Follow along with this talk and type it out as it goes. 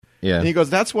Yeah. And he goes,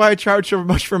 that's why I charge so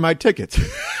much for my tickets.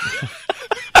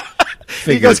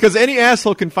 He goes, because any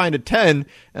asshole can find a 10,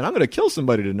 and I'm going to kill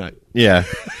somebody tonight. Yeah.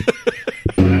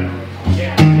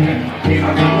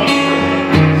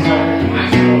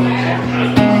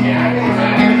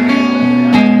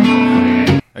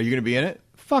 Are you going to be in it?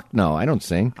 Fuck no, I don't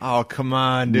sing. Oh, come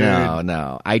on, dude.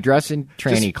 No. I dress in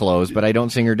tranny clothes, but I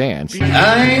don't sing or dance.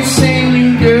 I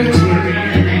sing dirty.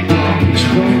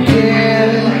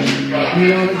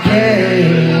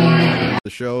 The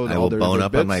show. I will bone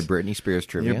up on my Britney Spears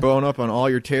trivia. You bone up on all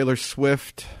your Taylor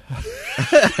Swift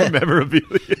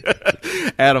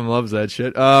memorabilia. Adam loves that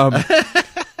shit.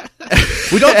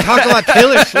 We don't talk about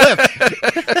Taylor Swift.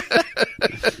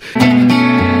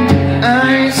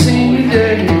 I sing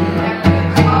dirty.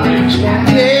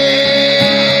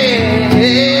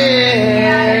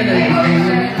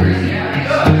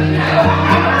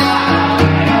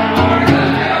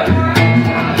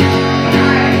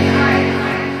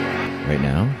 Right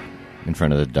now, in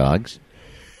front of the dogs.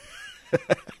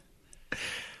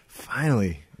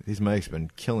 Finally, these mics been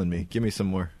killing me. Give me some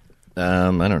more. I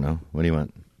don't know. What do you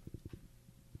want?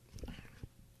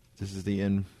 This is the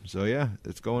end. So yeah,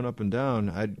 it's going up and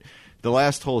down. The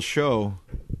last whole show,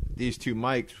 these two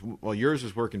mics. Well, yours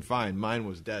was working fine. Mine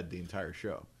was dead the entire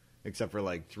show, except for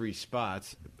like 3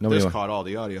 spots. This caught all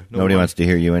the audio. Nobody wants to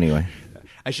hear you anyway.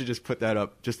 I should just put that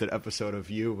up. Just an episode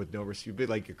of you with no receipt. You'd be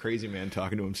like a crazy man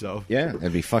talking to himself. Yeah,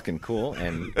 that'd be fucking cool,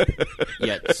 and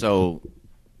yet so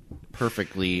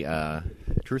perfectly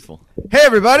truthful. Hey,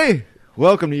 everybody!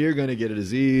 Welcome to You're Gonna Get a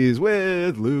Disease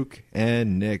with Luke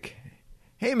and Nick.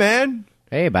 Hey, man.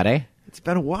 Hey, buddy. It's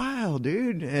been a while,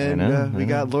 dude. And I know. We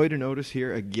got Lloyd and Otis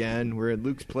here again. We're at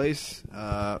Luke's place,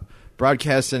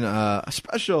 broadcasting a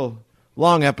special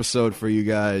long episode for you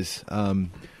guys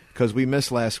because we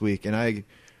missed last week. And I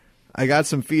got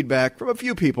some feedback from a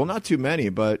few people, not too many,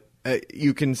 but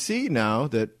you can see now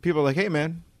that people are like, hey,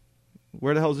 man,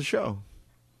 where the hell's the show?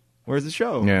 Where's the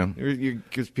show? Yeah.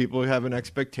 Because people have an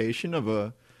expectation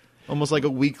of almost like a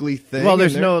weekly thing. Well,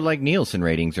 there's no like Nielsen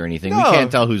ratings or anything. No. We can't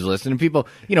tell who's listening. People,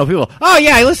 oh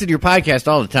yeah, I listen to your podcast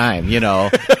all the time.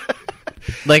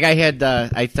 Like I had,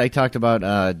 I talked about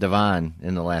Devon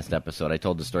in the last episode. I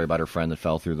told the story about her friend that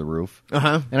fell through the roof.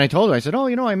 Uh-huh. And I told her, I said, oh,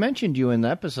 I mentioned you in the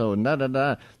episode, and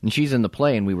da-da-da. And she's in the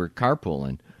play, and we were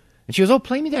carpooling. And she goes, oh,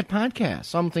 play me that podcast.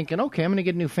 So I'm thinking, okay, I'm going to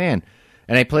get a new fan.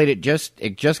 And I played it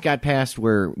just got past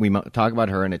where we talk about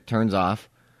her, and it turns off.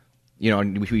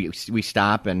 And we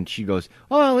stop, and she goes,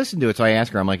 oh, I listened to it. So I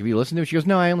ask her, I'm like, have you listened to it? She goes,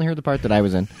 no, I only heard the part that I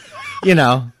was in.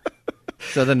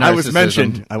 So the narcissism. I was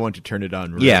mentioned. I want to turn it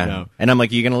on right now. And I'm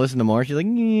like, are you going to listen to more? She's like,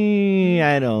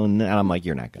 I don't know. And I'm like,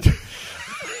 you're not going to.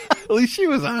 At least she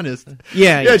was honest.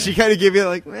 Yeah. She kind of gave you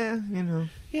like, Yeah,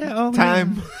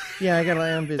 time. Man. Yeah,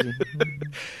 I'm busy.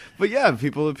 But yeah,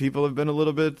 people have been a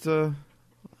little bit.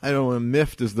 I don't know,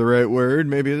 miffed is the right word.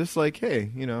 Maybe just like,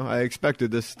 hey, I expected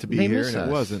this to be They here, miss and us.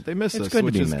 it wasn't. They missed It's us, good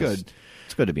which to be is missed. good.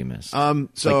 It's good to be missed.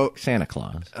 So like Santa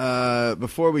Claus.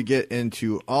 Before we get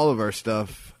into all of our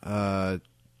stuff,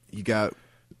 you got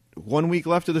 1 week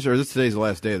left of this, or is this today's the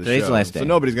last day of the show? Today's the last day. So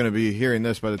nobody's going to be hearing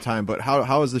this by the time. But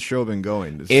how has the show been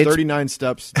going? It's 39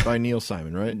 Steps by Neil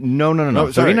Simon, right? No.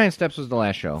 sorry. 39 Steps was the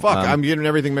last show. Fuck, I'm getting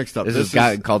everything mixed up. This is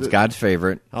called God's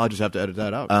Favorite. I'll just have to edit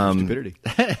that out. Stupidity.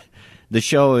 The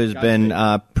show has been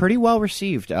pretty well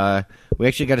received. We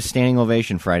actually got a standing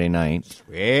ovation Friday night.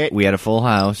 Sweet. We had a full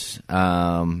house.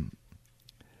 And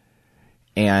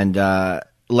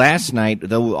last night,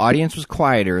 the audience was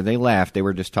quieter. They laughed. They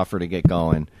were just tougher to get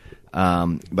going.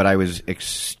 But I was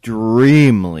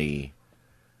extremely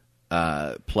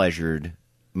pleasured.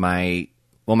 My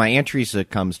Aunt Teresa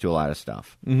comes to a lot of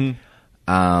stuff.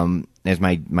 Mm-hmm. As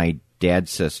my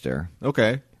dad's sister.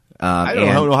 Okay. I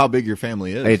don't know how big your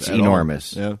family is. It's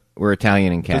enormous. Yeah. We're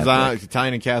Italian and Catholic.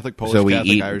 Italian and Catholic, Polish so we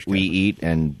Catholic, eat, Irish Catholic. We eat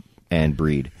and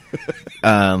breed.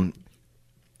 But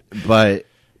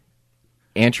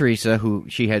Aunt Teresa,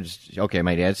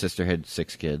 my dad's sister had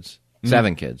 6 kids,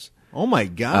 7 kids. Oh my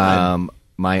God.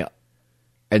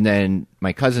 And then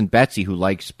my cousin Betsy, who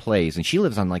likes plays, and she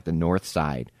lives on like the north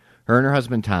side. Her and her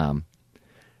husband Tom,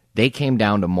 they came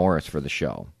down to Morris for the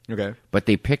show. Okay. But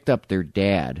they picked up their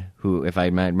dad, who, if I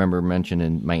remember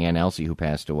mentioning my Aunt Elsie, who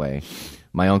passed away,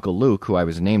 my Uncle Luke, who I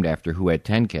was named after, who had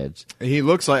 10 kids. He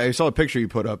looks like, I saw a picture you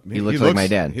put up. He looks like my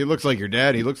dad. He looks like your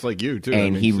dad. He looks like you, too.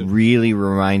 And he really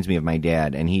reminds me of my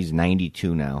dad, and he's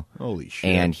 92 now. Holy shit.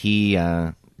 And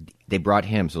they brought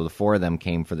him, so the 4 of them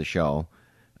came for the show.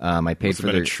 I paid for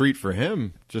a treat for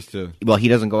him, just to... Well, he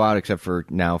doesn't go out except for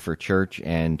now for church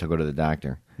and to go to the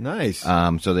doctor. Nice.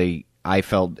 I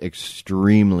felt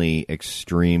extremely,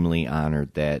 extremely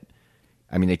honored that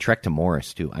I mean, they trek to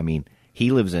Morris too. I mean,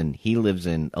 he lives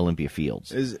in Olympia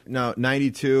Fields. Is now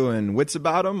 92 and wits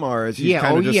about him, or is he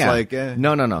kind of just like?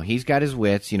 No. He's got his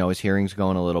wits. His hearing's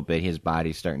going a little bit. His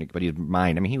body's starting to, but his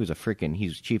mind. I mean, he was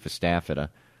chief of staff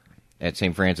at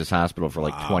St. Francis Hospital for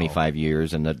like 25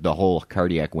 years, and the whole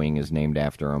cardiac wing is named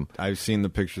after him. I've seen the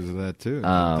pictures of that too,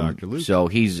 Dr. Luke. So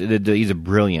he's a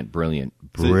brilliant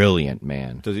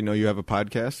man. Does he know you have a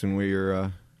podcast and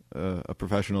we're a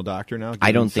professional doctor now?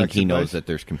 I don't think he knows that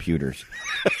there's computers.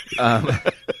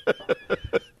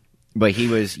 But he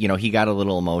was, he got a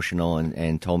little emotional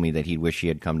and told me that he'd wish he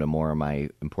had come to more of my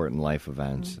important life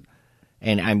events.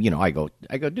 And I go,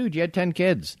 dude, you had 10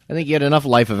 kids. I think you had enough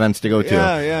life events to go to.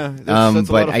 Yeah. That's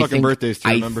a lot of fucking birthdays to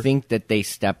remember. I think that they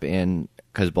step in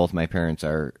because both my parents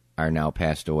are now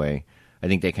passed away. I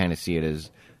think they kind of see it as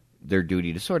their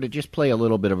duty to sort of just play a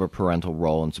little bit of a parental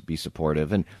role and be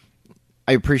supportive. And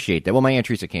I appreciate that. Well, my Aunt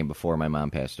Teresa came before my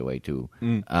mom passed away too.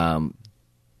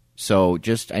 So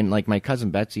and like my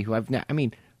cousin Betsy, who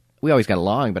we always got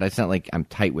along, but it's not like I'm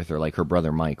tight with her, like her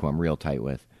brother Mike, who I'm real tight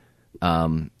with.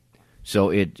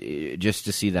 So it just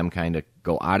to see them kind of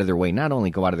go out of their way, not only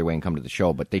go out of their way and come to the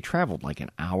show, but they traveled like an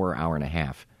hour and a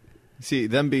half. See,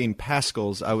 them being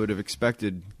Pascals, I would have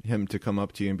expected him to come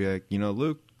up to you and be like,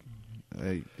 Luke,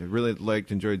 I really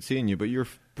enjoyed seeing you, but your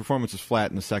performance was flat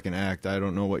in the second act. I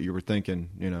don't know what you were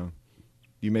thinking.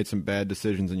 You made some bad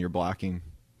decisions in your blocking.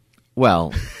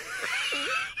 Well,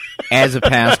 as a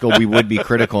Pascal, we would be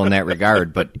critical in that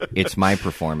regard, but it's my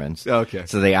performance. Okay.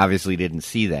 So they obviously didn't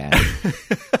see that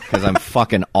because I'm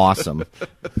fucking awesome.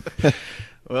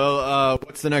 Well,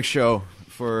 what's the next show?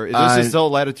 Is this still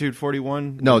Latitude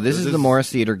 41? No, this is the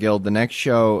Morris Theater Guild. The next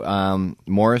show,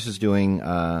 Morris is doing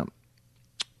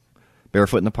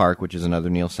Barefoot in the Park, which is another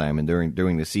Neil Simon,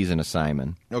 during the season of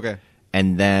Simon. Okay.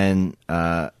 And then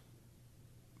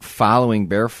following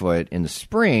Barefoot in the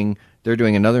spring, they're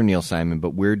doing another Neil Simon,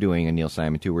 but we're doing a Neil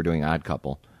Simon too. We're doing Odd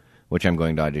Couple, which I'm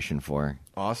going to audition for.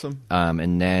 Awesome.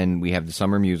 And then we have the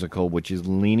summer musical, which is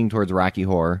leaning towards Rocky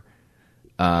Horror.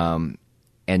 And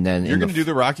then you're going to do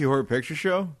the Rocky Horror Picture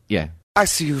Show? Yeah. I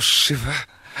see you shiver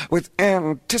with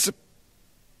anticipation.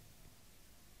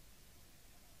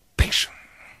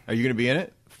 Are you going to be in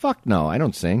it? Fuck no, I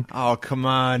don't sing. Oh, come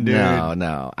on, dude.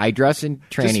 No. I dress in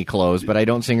tranny clothes, but I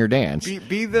don't sing or dance.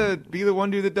 Be the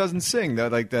one dude that doesn't sing,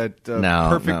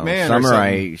 perfect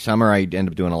man. Summer I end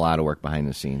up doing a lot of work behind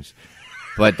the scenes.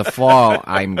 But the fall,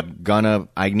 I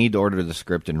need to order the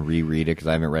script and reread it because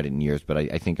I haven't read it in years, but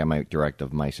I think I might direct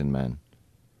Of Mice and Men.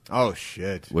 Oh,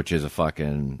 shit. Which is a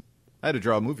fucking... I had to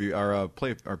draw a movie or a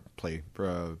play for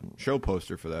a show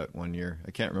poster for that one year.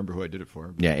 I can't remember who I did it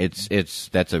for. Yeah,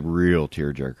 that's a real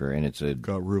tearjerker, and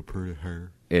got real pretty hair.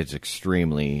 It's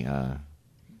extremely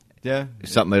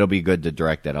something that'll be good to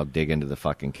direct. That I'll dig into the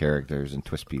fucking characters and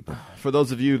twist people. For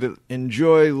those of you that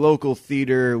enjoy local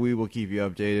theater, we will keep you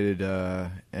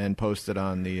updated and post it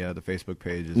on the Facebook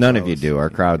page. None of you do. Our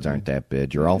crowds aren't that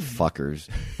big. You're all fuckers.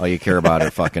 All you care about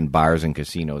are fucking bars and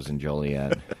casinos in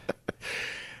Joliet.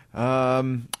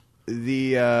 The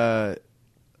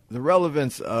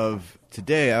relevance of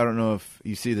today, I don't know if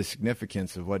you see the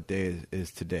significance of what day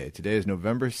is today. Today is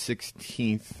November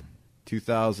 16th,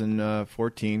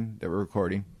 2014 that we're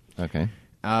recording. Okay.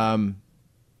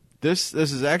 This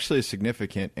is actually a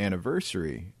significant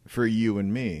anniversary for you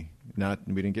and me.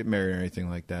 We didn't get married or anything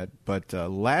like that, but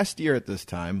last year at this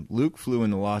time, Luke flew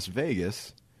into Las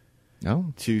Vegas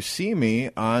to see me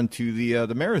on to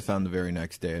the marathon the very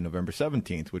next day, November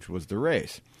 17th, which was the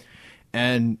race.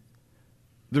 And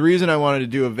the reason I wanted to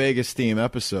do a Vegas theme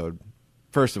episode,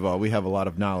 first of all, we have a lot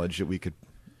of knowledge that we could,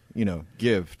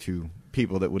 give to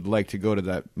people that would like to go to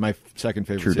that, my second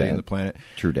favorite city on the planet.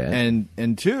 True dat.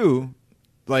 And two,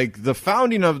 like the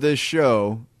founding of this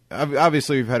show,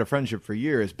 obviously we've had a friendship for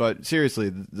years, but seriously,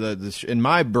 the in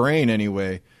my brain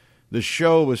anyway, the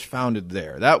show was founded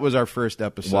there. That was our first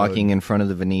episode. Walking in front of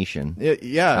the Venetian.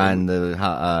 Yeah. On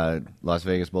the Las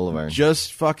Vegas Boulevard.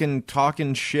 Just fucking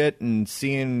talking shit and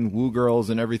seeing woo girls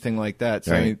and everything like that.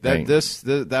 So right,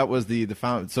 that was the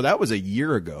found. So that was a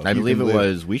year ago. I believe it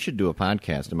was, we should do a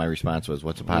podcast. And my response was,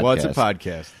 what's a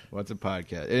podcast? What's a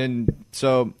podcast? And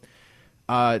so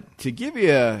to give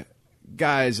you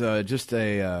guys just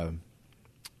a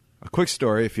quick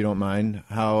story, if you don't mind,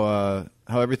 how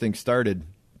everything started.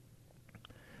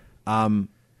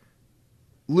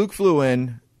 Luke flew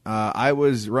in. I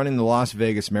was running the Las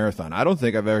Vegas Marathon. I don't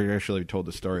think I've ever actually told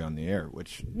the story on the air,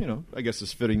 which, I guess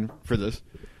is fitting for this.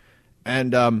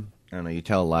 And I don't know, you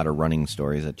tell a lot of running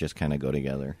stories that just kind of go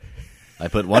together. I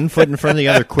put one foot in front of the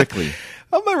other quickly.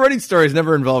 Well, my running stories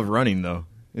never involved running, though.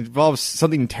 It involves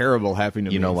something terrible happening to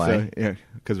me. You know why? So, yeah,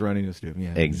 because running is stupid.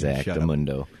 Yeah,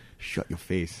 Exactamundo. Shut your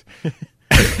face.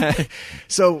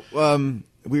 So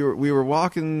we were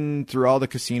walking through all the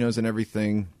casinos and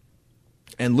everything,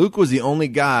 and Luke was the only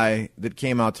guy that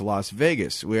came out to Las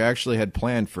Vegas. We actually had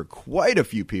planned for quite a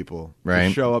few people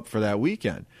to show up for that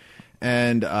weekend.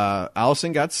 And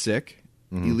Allison got sick.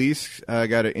 Elise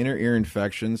got an inner ear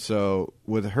infection. So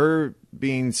with her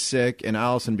being sick and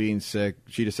Allison being sick,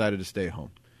 she decided to stay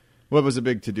home. What was a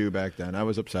big to-do back then? I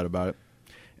was upset about it.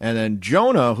 And then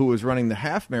Jonah, who was running the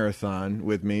half marathon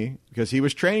with me, because he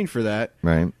was training for that,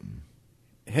 Right.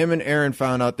 him and Aaron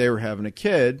found out they were having a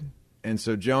kid, and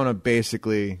so Jonah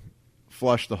basically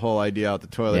flushed the whole idea out the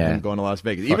toilet Yeah. and going to Las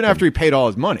Vegas, even after he paid all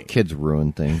his money. Kids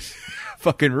ruin things.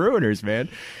 Fucking ruiners, man.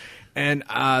 And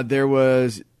there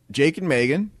was Jake and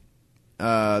Megan,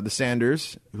 the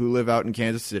Sanders, who live out in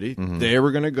Kansas City. They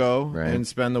were going to go and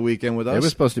spend the weekend with us. It was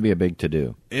supposed to be a big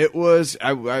to-do. It was.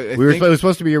 It was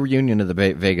supposed to be a reunion of the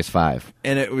Vegas 5.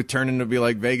 and it would turn into be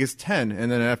like Vegas 10,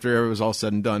 and then after it was all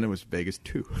said and done, it was Vegas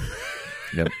 2.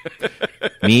 Yep.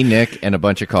 Me, Nick, and a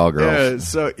bunch of call girls.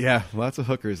 So lots of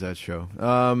hookers that show.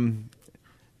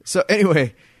 So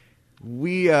anyway,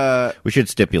 we should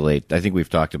stipulate. I think we've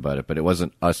talked about it, but it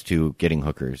wasn't us two getting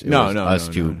hookers. It was us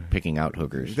two picking out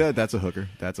hookers. That's a hooker.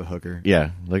 That's a hooker.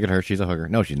 Yeah, look at her. She's a hooker.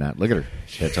 No, she's not. Look at her.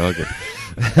 That's a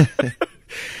hooker.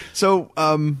 So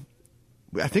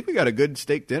I think we got a good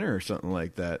steak dinner or something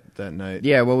like that night.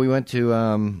 Yeah, well, we went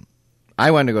to. I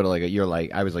wanted to go to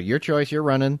I was like, your choice, you're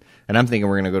running, and I'm thinking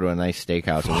we're gonna go to a nice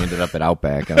steakhouse, and we ended up at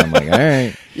Outback, and I'm like, all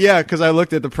right. Yeah, because I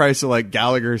looked at the price of like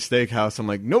Gallagher's Steakhouse. I'm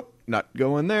like, nope, not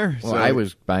going there. Well, so, I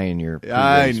was buying your.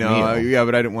 I know, meal. yeah,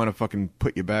 but I didn't want to fucking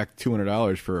put you back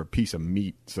 $200 for a piece of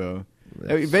meat. So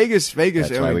I mean, Vegas.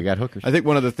 That's why we got hookers. I think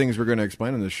one of the things we're going to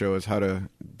explain on this show is how to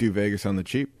do Vegas on the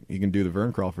cheap. You can do the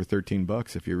Vern Crawl for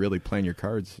 $13 if you're really playing your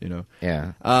cards. You know.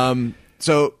 Yeah.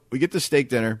 So we get the steak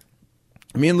dinner.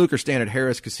 Me and Luke are staying at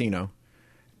Harris Casino,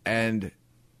 and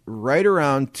right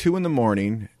around 2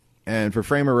 a.m. And for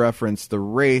frame of reference, the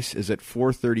race is at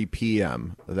 4:30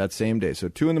 p.m. that same day. So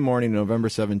 2 a.m, November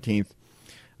 17th.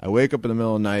 I wake up in the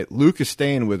middle of the night. Luke is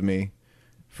staying with me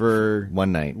for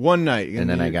one night. And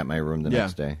then I got my room the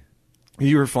next day.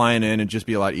 You were flying in. It'd just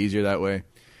be a lot easier that way.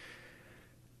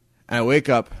 And I wake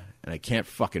up, and I can't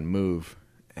fucking move.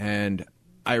 And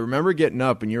I remember getting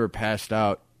up, and you were passed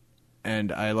out.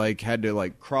 And I had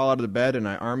to crawl out of the bed, and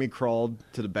I army crawled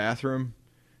to the bathroom,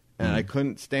 and I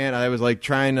couldn't stand. I was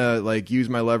trying to use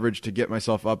my leverage to get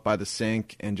myself up by the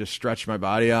sink and just stretch my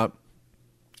body out.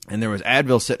 And there was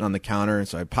Advil sitting on the counter, and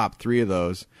so I popped 3 of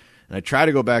those, and I try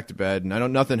to go back to bed,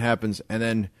 and nothing happens. And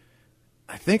then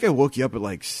I think I woke you up at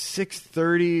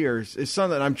 6:30 or it's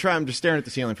something. I'm just staring at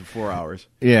the ceiling for 4 hours.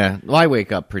 Yeah, well, I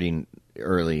wake up pretty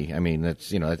early. I mean,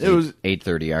 that's it was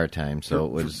 8:30 our time, so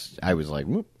it was. I was like,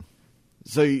 whoop.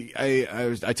 So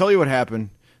I tell you what happened.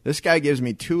 This guy gives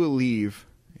me 2 Aleve,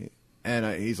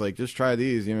 and he's like, just try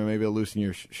these. Maybe it'll loosen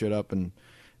your shit up. And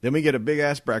then we get a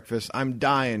big-ass breakfast. I'm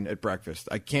dying at breakfast.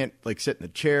 I can't, sit in the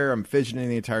chair. I'm fidgeting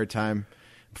the entire time.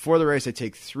 Before the race, I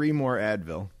take 3 more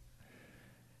Advil.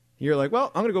 You're like,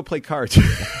 well, I'm going to go play cards.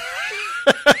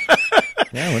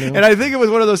 And I think it was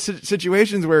one of those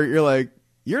situations where you're like,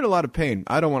 you're in a lot of pain.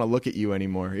 I don't want to look at you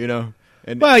anymore,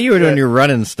 And, well, you were doing your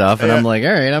running stuff, and I'm like,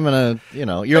 all right, I'm gonna,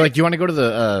 you're like, do you want to go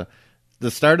to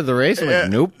the start of the race? I'm like,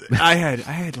 nope. I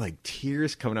had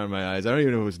tears coming out of my eyes. I don't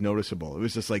even know if it was noticeable. It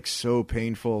was just so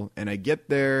painful. And I get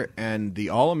there, and the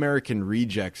All-American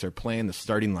Rejects are playing the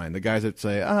starting line. The guys that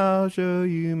say, "I'll show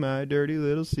you my dirty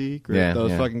little secret." Yeah,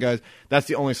 those fucking guys. That's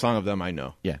the only song of them I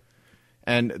know. Yeah.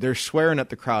 And they're swearing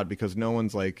at the crowd because no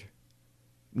one's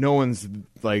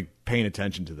paying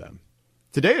attention to them.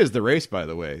 Today is the race, by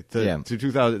the way, to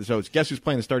 2000. So guess who's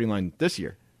playing the starting line this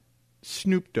year?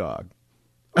 Snoop Dogg.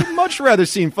 I'd much rather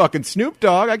seen fucking Snoop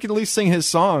Dogg. I could at least sing his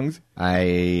songs.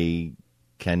 I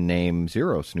can name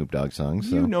 0 Snoop Dogg songs.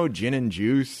 So. You know Gin and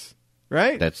Juice,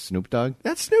 right? That's Snoop Dogg?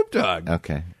 That's Snoop Dogg.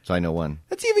 Okay, so I know one.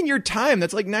 That's even your time.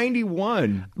 That's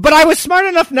 91. But I was smart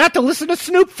enough not to listen to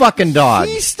Snoop fucking Dogg.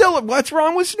 He's still... What's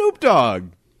wrong with Snoop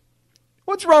Dogg?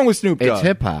 What's wrong with Snoop Dogg? It's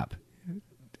hip-hop.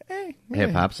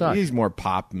 Hip-hop sucks. He's more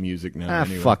pop music now.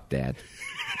 Anyway. Fuck that.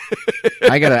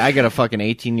 I got a fucking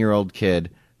 18-year-old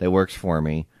kid that works for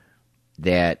me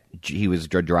that he was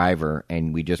a driver,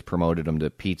 and we just promoted him to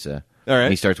pizza. All right.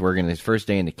 And he starts working his first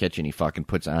day in the kitchen. He fucking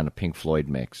puts on a Pink Floyd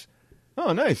mix.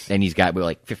 Oh, nice. And he's got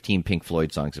 15 Pink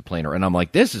Floyd songs to play. And I'm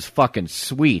like, this is fucking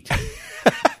sweet.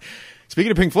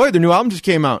 Speaking of Pink Floyd, their new album just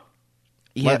came out.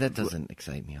 Yeah, that doesn't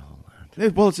excite me a whole lot.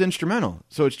 Well, it's instrumental,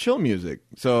 so it's chill music.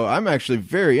 So I'm actually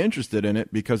very interested in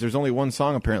it because there's only one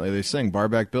song apparently they sing.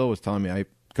 Barback Bill was telling me. I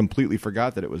completely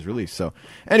forgot that it was released. So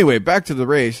anyway, back to the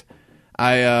race.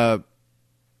 I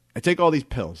take all these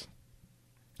pills,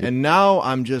 and now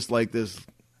I'm just like this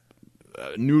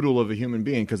noodle of a human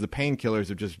being because the painkillers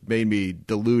have just made me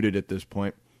diluted at this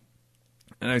point.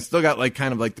 And I still got like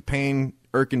kind of like the pain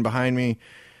irking behind me.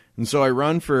 And so I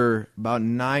run for about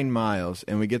 9 miles,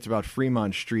 and we get to about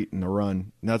Fremont Street in the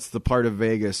run. And that's the part of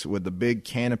Vegas with the big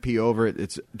canopy over it.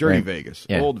 It's dirty Vegas,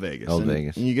 old Vegas.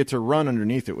 Vegas. And you get to run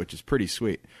underneath it, which is pretty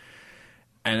sweet.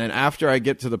 And then after I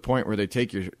get to the point where they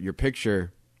take your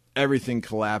picture, everything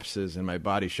collapses and my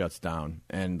body shuts down.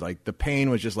 And like the pain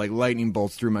was just like lightning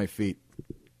bolts through my feet.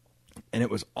 And it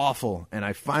was awful. And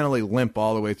I finally limp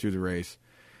all the way through the race.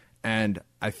 And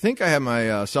I think I had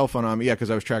my cell phone on me. Yeah, because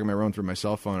I was tracking my run through my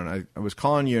cell phone. And I was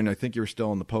calling you, and I think you were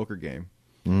still in the poker game.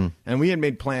 Mm. And we had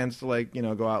made plans to, like, you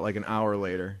know, go out like an hour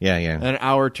later. Yeah. And an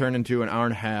hour turned into an hour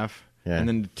and a half. Yeah. And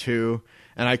then 2.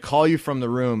 And I call you from the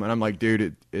room, and I'm like,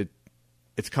 dude,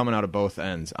 it's coming out of both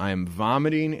ends. I am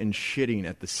vomiting and shitting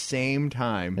at the same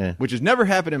time, which has never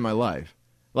happened in my life.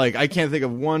 Like, I can't think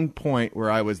of one point where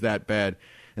I was that bad.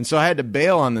 And so I had to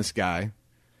bail on this guy.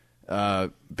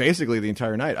 Basically the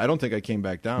entire night. I don't think I came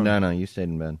back down. No, you stayed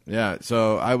in bed. Yeah,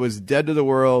 so I was dead to the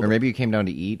world. Or maybe you came down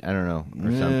to eat. I don't know,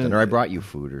 or something. Or I brought you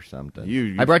food or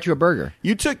something. I brought you a burger.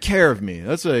 You took care of me.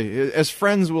 That's as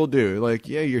friends will do. Like,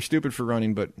 yeah, you're stupid for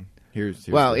running, but here's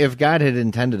well, if God had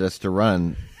intended us to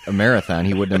run a marathon,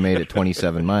 he wouldn't have made it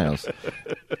 27 miles.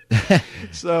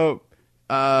 So,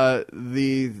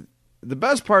 the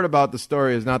best part about the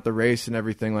story is not the race and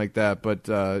everything like that, but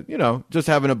you know, just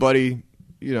having a buddy,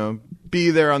 you know, be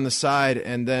there on the side.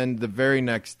 And then the very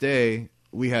next day,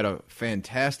 we had a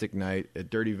fantastic night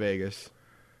at Dirty Vegas.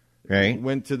 Right.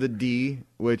 Went to the D,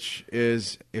 which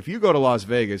is, if you go to Las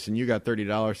Vegas and you got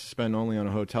 $30 to spend only on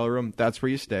a hotel room, that's where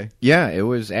you stay. Yeah, it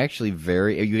was actually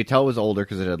you could tell it was older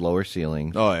because it had lower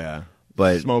ceilings. Oh, yeah.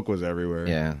 But smoke was everywhere.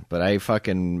 Yeah, but I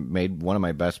fucking made one of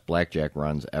my best blackjack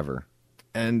runs ever.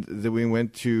 And then we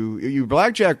went to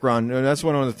blackjack run, and that's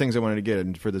one of the things I wanted to get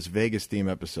in for this Vegas theme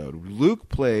episode. Luke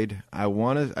played.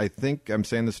 I think I'm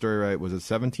saying the story right. Was it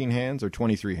 17 hands or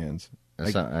 23 hands?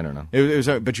 I don't know. It was,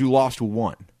 but you lost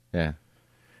one. Yeah.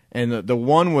 And the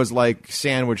one was like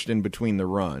sandwiched in between the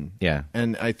run. Yeah.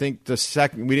 And I think the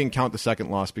second, we didn't count the second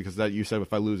loss because that you said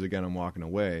if I lose again, I'm walking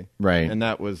away. Right. And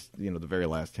that was, you know, the very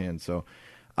last hand. So,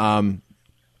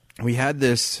 we had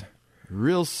this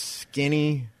real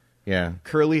skinny. Yeah.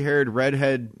 Curly-haired,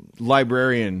 redhead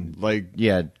librarian, like...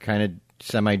 Yeah, kind of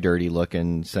semi-dirty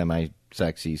looking,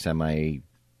 semi-sexy,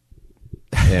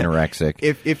 semi-anorexic.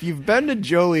 If you've been to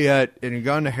Joliet and you've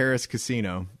gone to Harris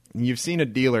Casino, and you've seen a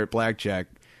dealer at blackjack,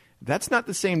 that's not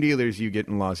the same dealers you get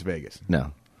in Las Vegas.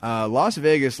 No. Las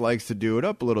Vegas likes to do it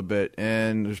up a little bit,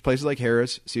 and there's places like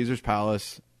Harris, Caesar's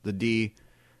Palace, the D...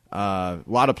 a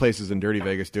lot of places in Dirty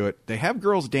Vegas do it. They have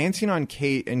girls dancing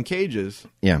in cages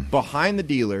behind the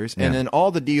dealers, and then all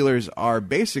the dealers are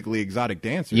basically exotic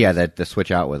dancers. Yeah, that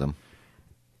switch out with them.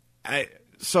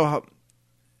 So,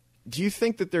 do you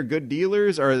think that they're good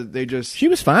dealers, or are they just... She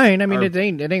was fine. I mean, it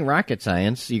ain't rocket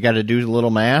science. You got to do a little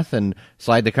math and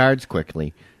slide the cards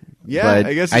quickly. Yeah, but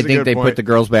I guess I think they point. put the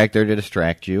girls back there to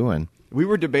distract you. And we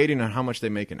were debating on how much they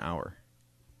make an hour.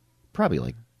 Probably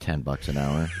like $10 an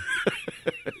hour.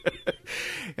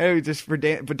 Hey, just but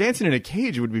dancing in a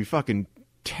cage would be fucking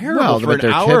terrible for an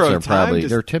hour of time.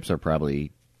 Their tips are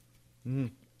probably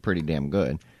pretty damn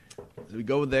good. So we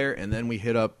go there, and then we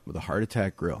hit up with a Heart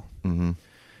Attack Grill. Mm-hmm.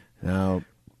 Now,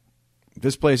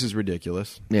 this place is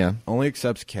ridiculous. Yeah. Only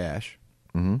accepts cash.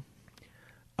 Mm-hmm.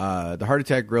 The Heart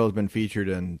Attack Grill has been featured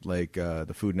in like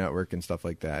the Food Network and stuff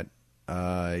like that.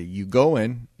 You go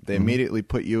in, they immediately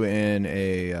put you in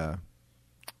a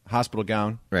hospital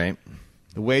gown. Right.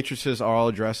 The waitresses are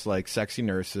all dressed like sexy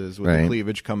nurses with the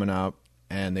cleavage coming out,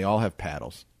 and they all have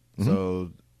paddles. Mm-hmm.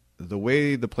 So the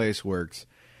way the place works,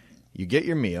 you get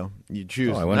your meal, you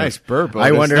choose. Nice burp.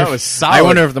 That was solid. I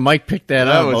wonder if the mic picked that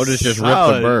up. Otis just ripped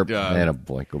the burp. Man, a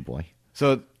boy, good boy.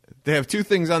 So they have 2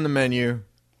 things on the menu,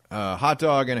 a hot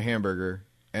dog and a hamburger.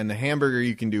 And the hamburger,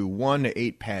 you can do 1 to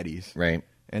 8 patties. Right.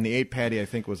 And the 8 patty, I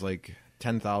think, was like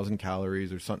 10,000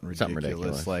 calories or something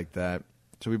ridiculous like that.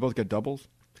 So we both got doubles?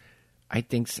 I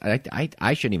think so.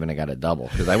 I shouldn't even have got a double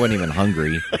because I wasn't even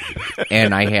hungry.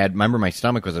 And remember my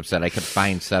stomach was upset. I kept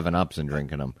buying 7-Ups and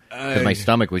drinking them because my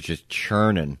stomach was just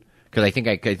churning. Because I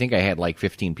think I had like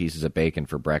 15 pieces of bacon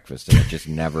for breakfast, and it just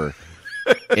never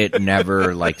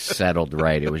like settled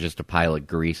right. It was just a pile of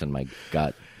grease in my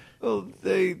gut. Well,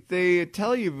 they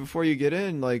tell you before you get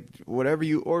in, like, whatever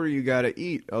you order, you got to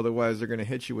eat. Otherwise, they're going to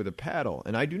hit you with a paddle.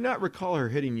 And I do not recall her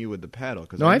hitting you with the paddle.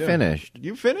 No, I finished.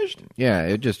 You finished? Yeah,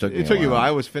 it just took me It took a you a while. while.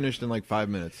 I was finished in like 5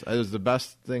 minutes. It was the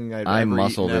best thing I'd I ever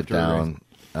muscled eaten it after a race.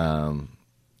 down.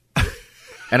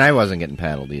 And I wasn't getting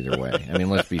paddled either way. I mean,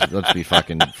 let's be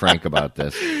fucking frank about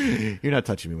this. You're not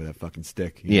touching me with that fucking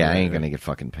stick. Yeah, I ain't going to get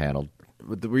fucking paddled.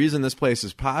 But the reason this place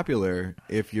is popular,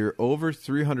 if you're over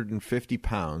 350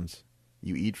 pounds,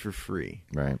 you eat for free.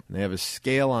 Right. And they have a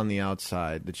scale on the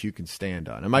outside that you can stand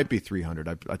on. It might be 300.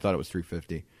 I thought it was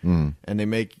 350. And they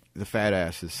make the fat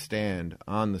asses stand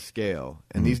on the scale.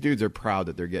 And these dudes are proud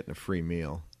that they're getting a free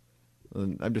meal.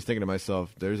 And I'm just thinking to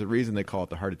myself, there's a reason they call it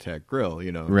the Heart Attack Grill.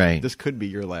 You know, Right. This could be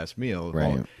your last meal.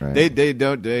 Right, right.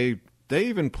 They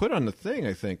even put on the thing,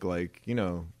 I think, like, you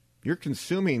know, you're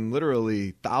consuming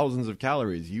literally thousands of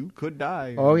calories. You could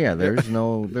die. Oh yeah, there's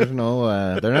no, they're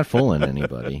not fooling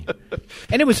anybody.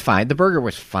 And it was fine. The burger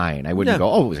was fine. I wouldn't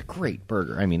go, oh, it was a great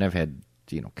burger. I mean, I've had,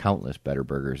 countless better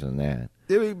burgers than that.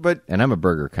 But And I'm a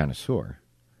burger connoisseur.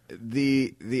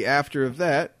 the after of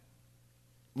that,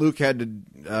 Luke had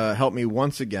to help me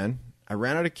once again. I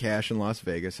ran out of cash in Las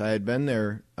Vegas. I had been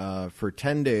there for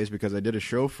 10 days because I did a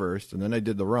show first, and then I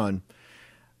did the run.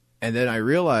 And then I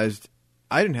realized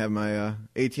I didn't have my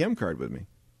ATM card with me,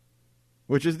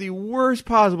 which is the worst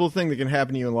possible thing that can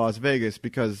happen to you in Las Vegas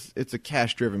because it's a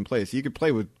cash-driven place. You could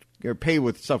pay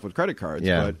with stuff with credit cards,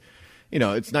 but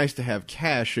it's nice to have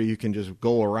cash so you can just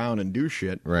go around and do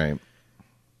shit. Right.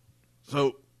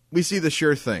 So we see the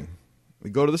sure thing. We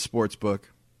go to the sports book,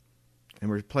 and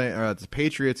we're playing the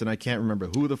Patriots, and I can't remember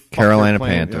who the fuck Carolina they're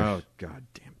playing. Panthers. Oh, God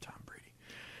damn Tom Brady.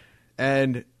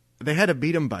 And they had to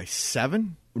beat him by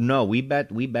 7? No, we bet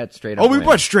straight up. Oh, we win.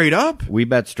 bet straight up? We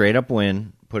bet straight up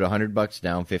win. Put $100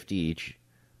 down, 50 each.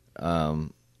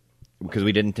 Because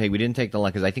we didn't take the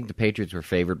line because I think the Patriots were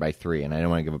favored by 3, and I didn't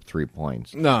want to give up 3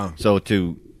 points. No. So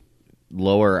to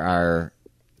lower our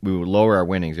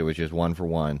winnings. It was just 1 for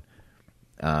 1.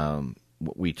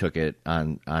 We took it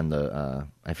on the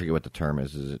I forget what the term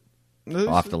is. Is it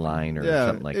off the line or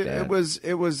something like that? It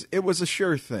was a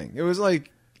sure thing. It was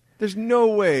like there's no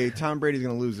way Tom Brady's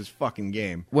going to lose this fucking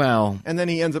game. Well, And then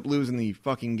he ends up losing the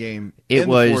fucking game it in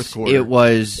was the fourth quarter. it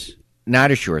was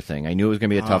not a sure thing. I knew it was going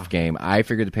to be a tough game. I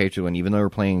figured the Patriots would win, even though we were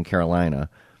playing in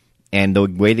Carolina. And the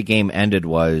way the game ended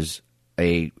was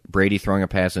a Brady throwing a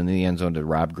pass into the end zone to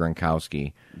Rob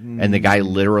Gronkowski, and the guy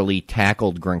literally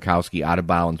tackled Gronkowski out of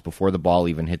bounds before the ball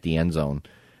even hit the end zone,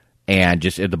 and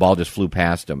the ball just flew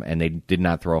past him, and they did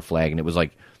not throw a flag, and it was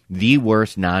like the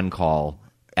worst non-call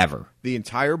ever. The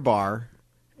entire bar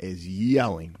is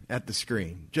yelling at the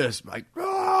screen, just like,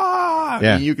 ah!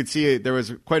 Yeah. And you could see there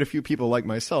was quite a few people like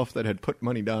myself that had put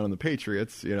money down on the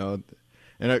Patriots, and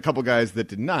a couple guys that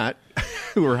did not,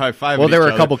 who were high-fiving Well, there each were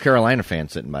a other. couple Carolina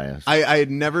fans sitting by us. I had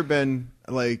never been,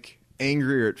 like,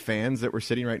 angrier at fans that were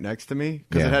sitting right next to me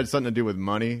because Yeah. it had something to do with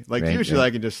money. Like, Right, usually yeah.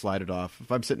 I can just slide it off.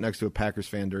 If I'm sitting next to a Packers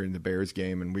fan during the Bears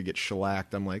game and we get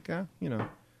shellacked, I'm like, But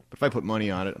if I put money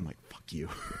on it, I'm like, fuck you.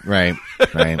 Right.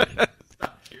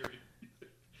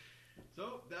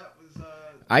 So that was...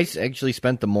 I actually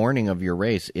spent the morning of your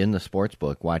race in the sports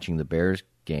book watching the Bears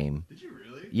game. Did you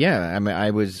really? Yeah, I mean,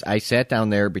 I sat down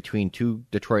there between two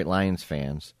Detroit Lions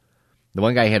fans. The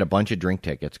one guy had a bunch of drink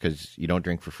tickets because you don't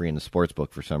drink for free in the sports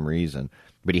book for some reason.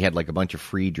 But he had like a bunch of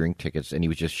free drink tickets, and he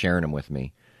was just sharing them with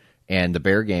me. And the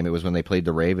Bear game, it was when they played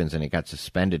the Ravens, and it got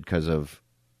suspended because of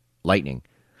lightning.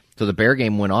 So the Bear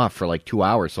game went off for like 2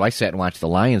 hours. So I sat and watched the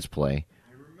Lions play.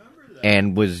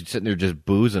 And was sitting there just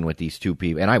boozing with these two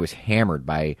people. And I was hammered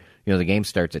by, the game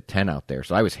starts at 10 out there.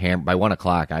 So I was hammered. By 1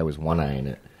 o'clock, I was one-eyeing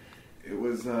it. It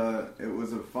was a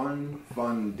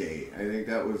fun day. I think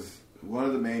that was one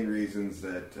of the main reasons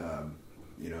that,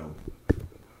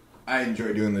 I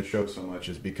enjoy doing the show so much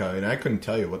is because, and I couldn't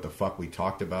tell you what the fuck we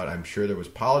talked about. I'm sure there was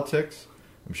politics.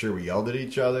 I'm sure we yelled at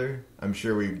each other. I'm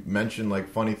sure we mentioned, like,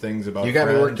 funny things about You got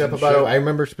me friends worked up and about, shit. I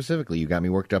remember specifically, you got me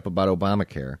worked up about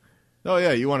Obamacare. Oh,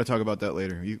 yeah, you want to talk about that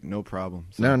later. No problem.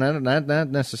 So, No, not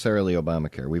necessarily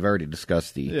Obamacare. We've already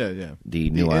discussed the yeah. the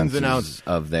The ins and outs. nuances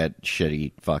of that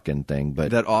shitty fucking thing. But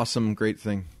That awesome, great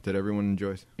thing that everyone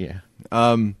enjoys. yeah,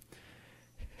 I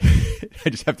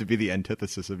just have to be the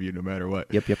antithesis of you no matter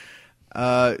what. yep.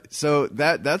 So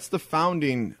that's the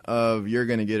founding of You're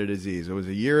Gonna Get a Disease. It was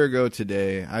a year ago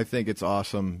today. I think it's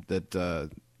awesome that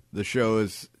the show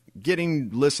is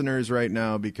getting listeners right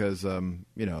now because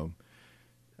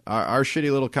our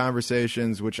shitty little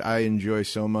conversations, which I enjoy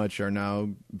so much, are now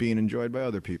being enjoyed by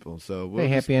other people. So Hey,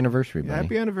 happy anniversary, buddy.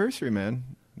 happy anniversary, man.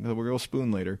 We're gonna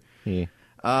spoon later. Yeah.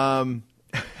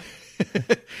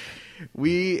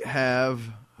 We have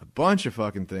a bunch of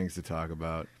fucking things to talk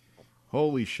about.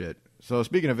 Holy shit. So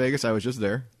speaking of Vegas, I was just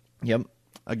there. Yep.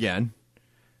 Again.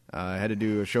 I had to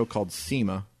do a show called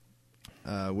SEMA,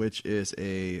 which is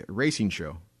a racing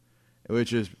show,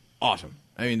 which is awesome.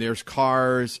 I mean, there's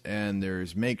cars and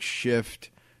there's makeshift,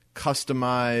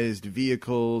 customized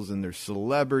vehicles, and there's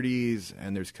celebrities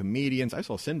and there's comedians. I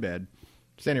saw Sinbad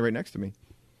standing right next to me.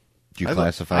 Do you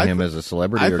classify him as a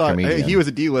celebrity or comedian? He was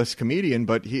a D-list comedian,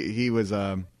 but he was,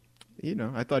 I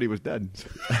thought he was dead.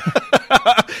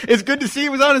 It's good to see he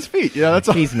was on his feet. Yeah, that's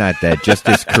all. He's not dead. Just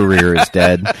his career is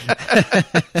dead.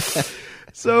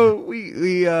 So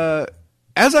we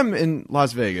as I'm in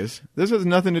Las Vegas, this has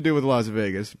nothing to do with Las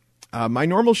Vegas. My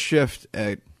normal shift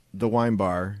at the wine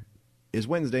bar is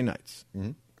Wednesday nights.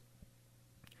 Mm-hmm.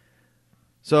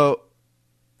 So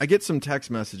I get some text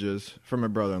messages from my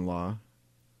brother-in-law.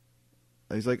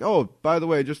 He's like, "Oh, by the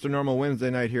way, just a normal Wednesday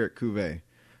night here at Cuvée.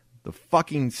 The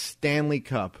fucking Stanley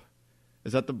Cup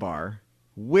is at the bar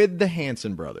with the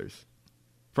Hanson brothers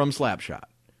from Slapshot."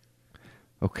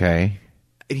 Okay.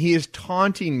 And he is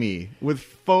taunting me with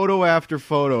photo after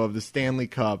photo of the Stanley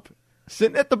Cup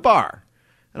sitting at the bar.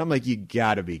 And I'm like, you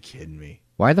gotta be kidding me.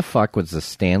 Why the fuck was the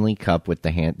Stanley Cup with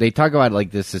the hand? They talk about like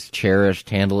this is cherished,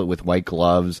 handle it with white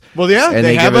gloves. Well, yeah, and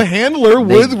they have a handler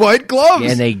with white gloves.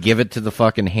 And they give it to the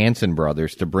fucking Hanson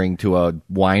brothers to bring to a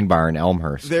wine bar in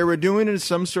Elmhurst. They were doing it as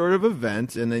some sort of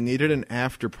event, and they needed an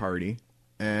after party.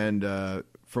 And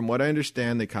from what I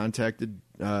understand, they contacted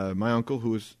my uncle,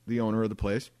 who was the owner of the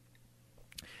place.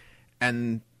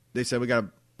 And they said, we got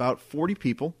about 40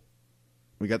 people.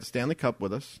 We got the Stanley Cup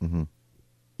with us. Mm-hmm.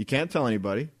 You can't tell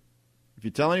anybody. If you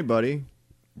tell anybody,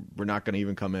 we're not going to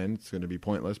even come in. It's going to be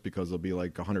pointless because there'll be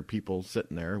like 100 people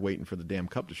sitting there waiting for the damn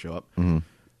cup to show up. Mm-hmm.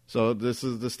 So this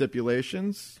is the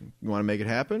stipulations. You want to make it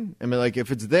happen? I mean, like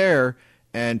if it's there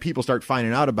and people start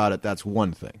finding out about it, that's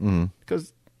one thing.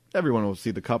 Because everyone will see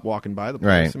the cup walking by the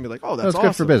place and be like, oh, that's awesome.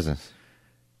 Good for business.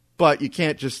 But you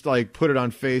can't just like put it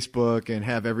on Facebook and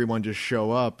have everyone just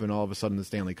show up and all of a sudden the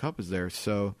Stanley Cup is there.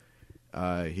 So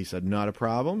he said, not a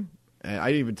problem. And I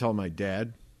didn't even tell my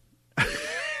dad.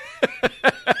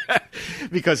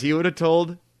 Because he would have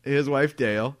told his wife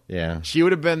Dale. Yeah. She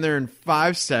would have been there in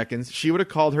 5 seconds. She would have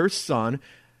called her son.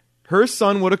 Her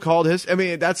son would have called his. I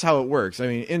mean, that's how it works. I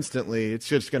mean, instantly, it's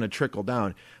just going to trickle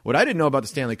down. What I didn't know about the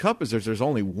Stanley Cup is there's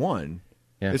only one.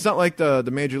 Yeah. It's not like the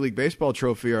Major League Baseball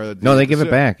trophy. No, they give it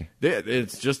back.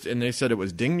 It's just, and they said it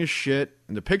was ding as shit.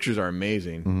 And the pictures are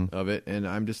amazing of it. And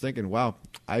I'm just thinking, wow,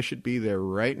 I should be there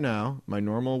right now, my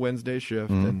normal Wednesday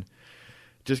shift, and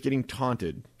just getting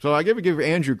taunted. So I give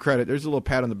Andrew credit. There's a little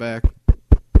pat on the back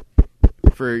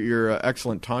for your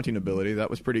excellent taunting ability. That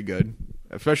was pretty good,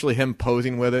 especially him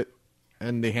posing with it,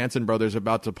 and the Hanson brothers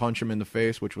about to punch him in the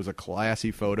face, which was a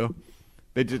classy photo.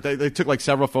 They took like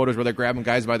several photos where they're grabbing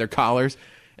guys by their collars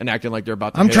and acting like they're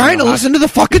about to. I'm trying to listen to the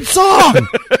fucking song.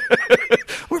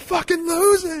 We're fucking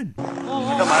losing. I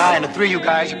got my eye on the three of you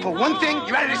guys. You pull one thing,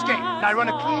 you're out of this game. Now I run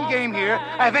a clean game here.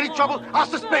 I have any trouble, I'll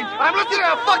suspend you. I'm listening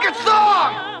to a fucking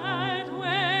song.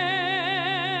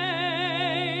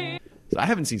 So I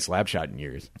haven't seen Slapshot in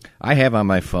years. I have on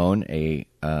my phone it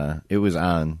was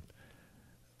on.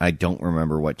 I don't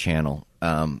remember what channel.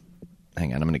 Hang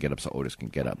on, I'm going to get up so Otis can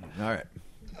get up. All right.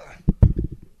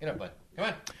 Get up, bud.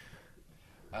 Come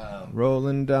on.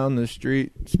 Rolling down the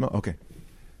street. Okay.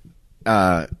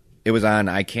 It was on,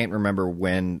 I can't remember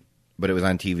when, but it was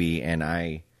on TV, and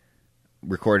I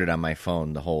recorded on my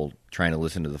phone the whole trying to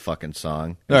listen to the fucking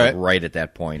song. All right. Right at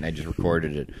that point, I just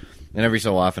recorded it. And every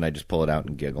so often, I just pull it out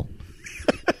and giggle.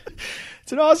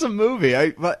 It's an awesome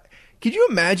movie. But could you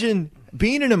imagine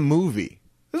being in a movie?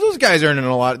 Those guys are earning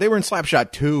a lot. They were in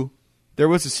Slapshot 2. There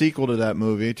was a sequel to that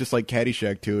movie, just like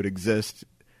Caddyshack 2. It exists.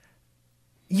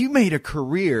 You made a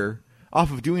career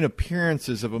off of doing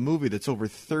appearances of a movie that's over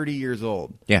 30 years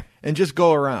old. Yeah. And just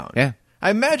go around. Yeah.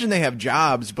 I imagine they have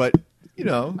jobs, but, you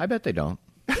know. I bet they don't.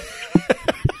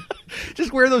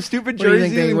 Just wear those stupid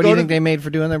jerseys. What do you think they made for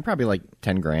doing them? Probably like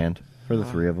 $10,000 for the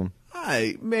three of them.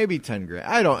 Maybe $10,000.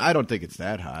 I don't think it's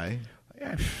that high.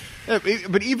 Yeah.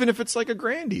 But even if it's like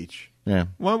 $1,000 each. Yeah.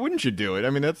 Why wouldn't you do it? I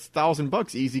mean, that's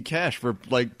 $1,000 easy cash for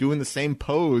like doing the same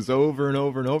pose over and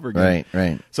over and over again.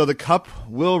 Right. So the cup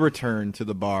will return to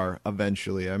the bar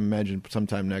eventually. I imagine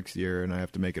sometime next year, and I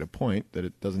have to make it a point that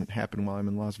it doesn't happen while I'm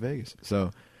in Las Vegas.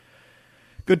 So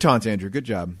good taunts, Andrew. Good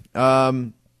job.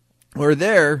 We're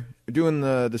there doing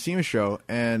the SEMA show,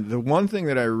 and the one thing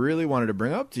that I really wanted to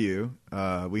bring up to you,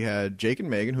 we had Jake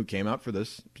and Megan who came out for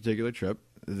this particular trip.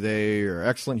 They are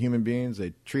excellent human beings.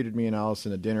 They treated me and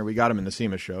Allison at dinner. We got him in the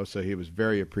SEMA show, so he was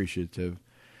very appreciative.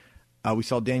 We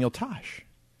saw Daniel Tosh.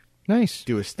 Nice.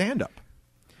 Do a stand-up.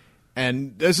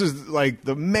 And this is like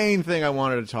the main thing I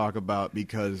wanted to talk about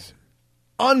because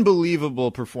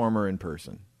unbelievable performer in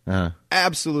person.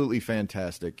 Absolutely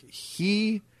fantastic.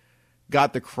 He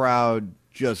got the crowd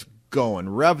just going,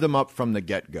 revved them up from the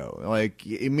get-go. Like,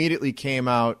 immediately came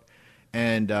out,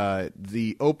 and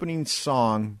the opening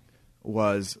song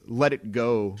was Let It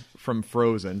Go from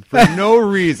Frozen for no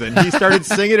reason. He started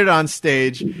singing it on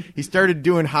stage. He started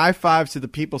doing high fives to the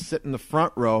people sitting in the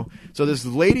front row. So this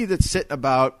lady that's sitting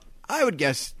about, I would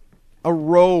guess, a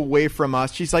row away from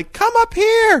us, she's like, come up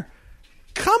here!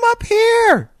 Come up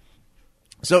here!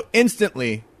 So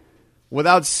instantly,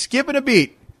 without skipping a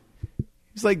beat,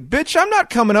 he's like, bitch, I'm not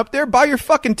coming up there. Buy your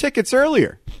fucking tickets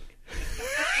earlier.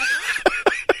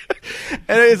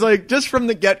 And it's like, just from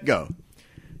the get-go.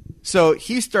 So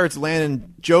he starts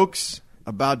landing jokes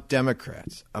about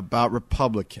Democrats, about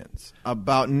Republicans,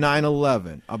 about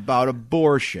 9/11, about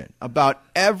abortion, about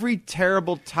every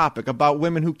terrible topic, about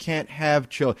women who can't have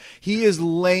children. He is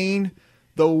laying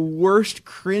the worst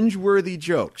cringeworthy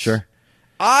jokes. Sure.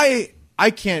 I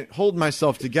can't hold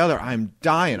myself together. I'm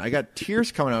dying. I got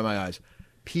tears coming out of my eyes.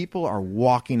 People are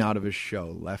walking out of his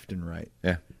show left and right.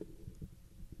 Yeah.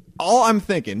 All I'm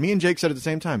thinking, me and Jake said at the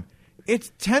same time,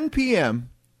 it's 10 p.m.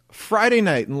 Friday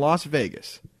night in Las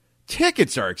Vegas.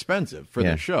 Tickets are expensive for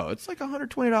the show. It's like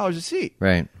 $120 a seat.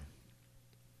 Right.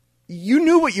 You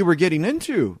knew what you were getting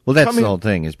into. Well, that's the whole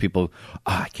thing is people,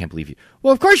 I can't believe you.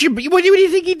 Well, of course, what do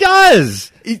you think he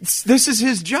does? This is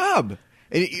his job.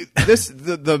 And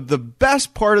the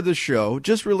best part of the show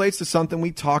just relates to something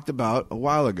we talked about a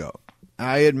while ago.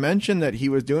 I had mentioned that he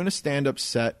was doing a stand-up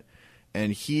set,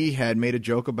 and he had made a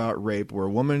joke about rape where a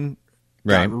woman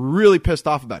got really pissed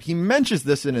off about it. He mentions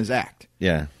this in his act.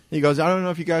 Yeah. He goes, I don't know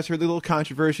if you guys heard the little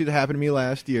controversy that happened to me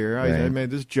last year. I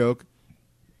made this joke.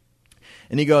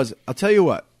 And he goes, I'll tell you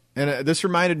what. And this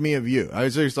reminded me of you. I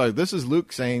was just like, this is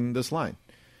Luke saying this line.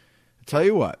 I'll tell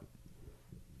you what.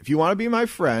 If you want to be my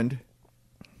friend,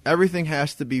 everything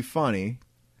has to be funny.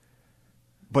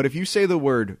 But if you say the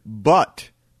word but,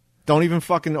 don't even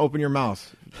fucking open your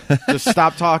mouth. Just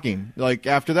stop talking. Like,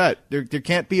 after that, there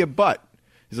can't be a but.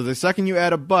 So the second you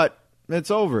add a but,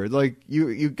 it's over. Like,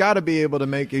 you got to be able to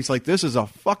make. He's like, this is a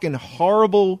fucking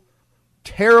horrible,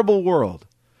 terrible world.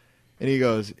 And he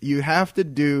goes, you have to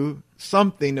do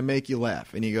something to make you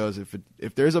laugh. And he goes,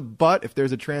 if there's a but, if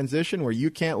there's a transition where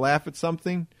you can't laugh at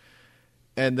something,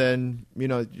 and then you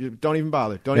don't even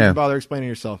bother. Don't even bother explaining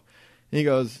yourself. And he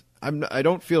goes, I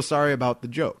don't feel sorry about the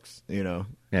jokes. Yeah,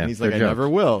 and he's like, I never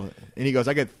will. And he goes,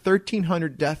 I get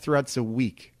 1,300 death threats a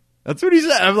week. That's what he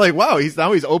said. I'm like, wow, he's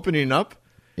opening up.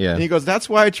 Yeah. And he goes, that's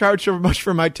why I charge so much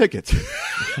for my tickets.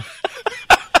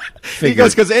 He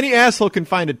goes, because any asshole can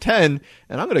find a 10,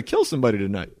 and I'm going to kill somebody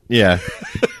tonight. Yeah.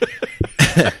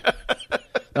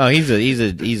 Oh, he's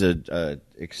a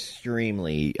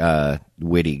extremely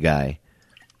witty guy,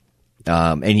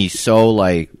 and he's so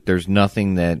like. There's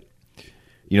nothing that,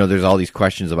 there's all these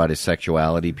questions about his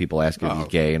sexuality. People ask if he's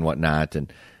gay and whatnot,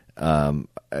 and I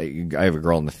have a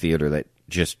girl in the theater that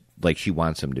just like she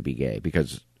wants him to be gay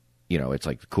because it's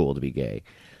like cool to be gay.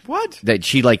 What? That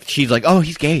she's like, oh,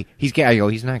 he's gay. He's gay. I go,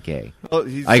 he's not gay. Well,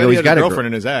 he's got a girlfriend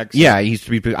in his ex. Yeah, he used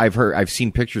to be. I've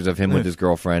seen pictures of him with his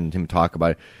girlfriend, him talk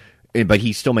about it, but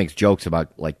he still makes jokes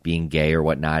about like being gay or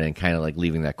whatnot, and kind of like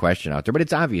leaving that question out there. But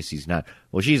it's obvious he's not.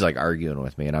 Well, she's like arguing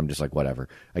with me, and I'm just like, whatever.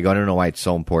 I go, I don't know why it's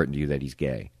so important to you that he's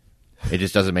gay. It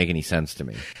just doesn't make any sense to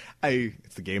me.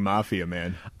 It's the gay mafia,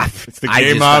 man. It's the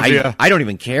gay mafia. I don't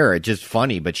even care. It's just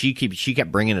funny, but she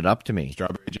kept bringing it up to me.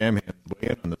 Strawberry Jam hands way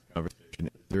in on this conversation. Is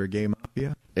there a gay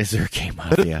mafia? Is there a gay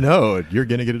mafia? No, you're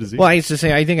gonna get a disease. Well, I used to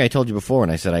say, I think I told you before,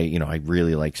 and I said I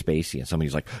really like Spacey, and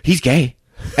somebody's like, he's gay,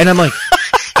 and I'm like,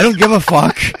 I don't give a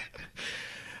fuck.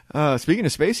 Speaking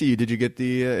of Spacey, did you get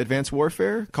the Advanced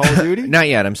Warfare Call of Duty? Not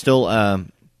yet. I'm still.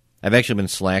 I've actually been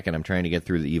slacking. I'm trying to get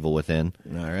through The Evil Within.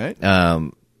 All right.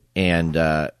 And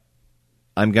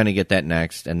I'm going to get that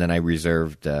next, and then I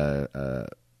reserved.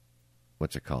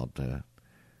 What's it called? You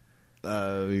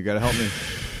got to help me.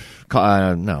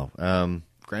 No.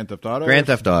 Grand Theft Auto? Grand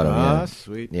Theft Auto, yeah.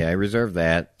 Sweet. Yeah, I reserved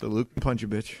that. The Luke punch you,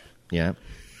 bitch. Yeah.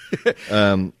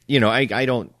 I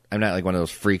don't, I'm not like one of those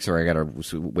freaks where I got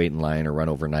to wait in line or run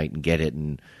overnight and get it.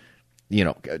 And,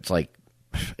 it's like,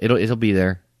 it'll be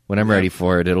there. When I'm ready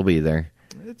for it, it'll be there.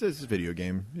 It's a video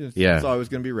game. It's always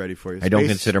going to be ready for you. I don't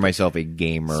consider myself a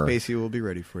gamer. Spacey will be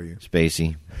ready for you.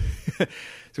 Spacey.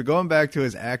 So going back to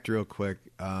his act real quick,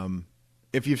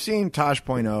 if you've seen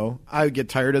Tosh.0, I would get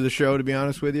tired of the show, to be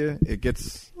honest with you. It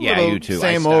gets you too.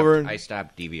 Same over. I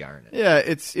stopped DVRing it. Yeah,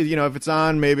 it's if it's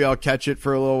on, maybe I'll catch it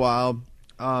for a little while.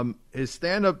 His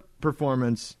stand-up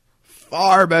performance,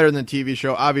 far better than the TV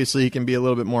show. Obviously, he can be a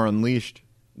little bit more unleashed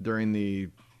during the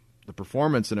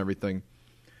performance and everything.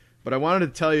 But I wanted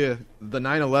to tell you the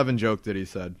 9/11 joke that he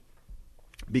said,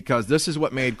 because this is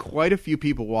what made quite a few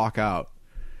people walk out.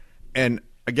 And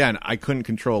again, I couldn't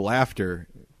control laughter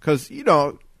because,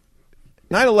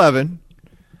 9/11,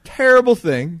 terrible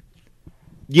thing.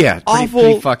 Yeah, awful,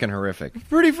 pretty fucking horrific.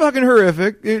 Pretty fucking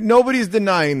horrific. Nobody's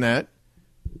denying that.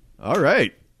 All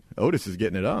right. Otis is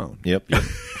getting it on. Yep.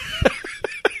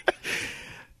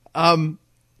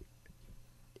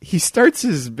 He starts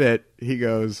his bit. He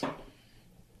goes,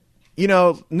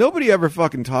 nobody ever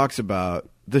fucking talks about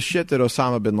the shit that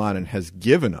Osama bin Laden has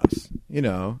given us.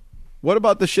 What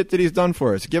about the shit that he's done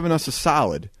for us? Given us a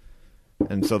solid.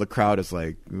 And so the crowd is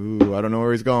like, ooh, I don't know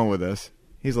where he's going with this.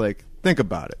 He's like, think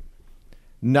about it.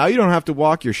 Now you don't have to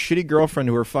walk your shitty girlfriend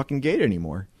to her fucking gate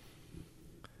anymore.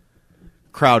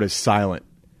 Crowd is silent.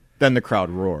 Then the crowd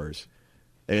roars.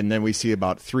 And then we see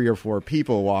about 3 or 4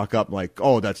 people walk up like,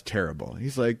 oh, that's terrible.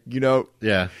 He's like,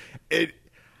 Yeah.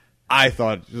 I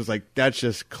thought it was like, that's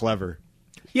just clever.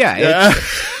 Yeah.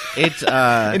 It's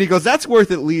and he goes, that's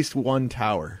worth at least 1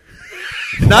 tower.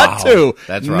 Not Wow. 2.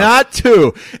 That's rough. Not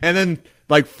 2. And then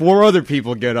like 4 other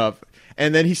people get up.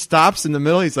 And then he stops in the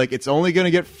middle. He's like, it's only going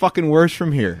to get fucking worse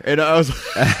from here. And I was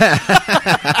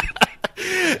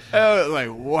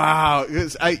like, wow.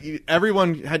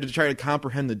 Everyone had to try to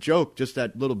comprehend the joke, just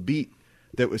that little beat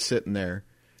that was sitting there.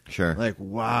 Sure. Like,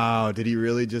 wow, did he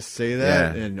really just say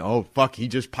that? Yeah. And, oh, fuck, he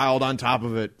just piled on top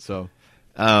of it. So,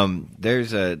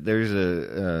 there's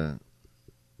a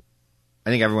I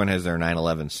think everyone has their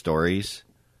 9/11 stories.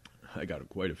 I got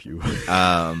quite a few.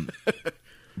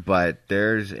 But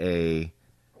there's and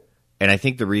I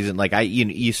think the reason, like,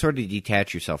 you sort of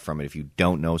detach yourself from it if you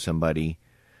don't know somebody.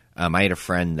 I had a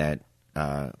friend that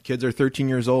kids are 13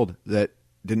 years old that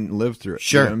didn't live through it.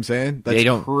 Sure. You know what I'm saying? That's they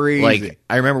don't crazy. Like,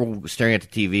 I remember staring at the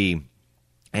TV,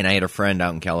 and I had a friend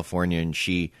out in California, and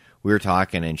we were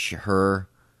talking, and she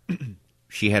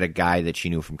had a guy that she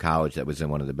knew from college that was in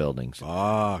one of the buildings.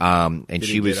 And and did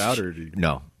she he was get out, or did he...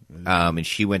 no, and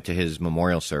she went to his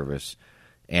memorial service,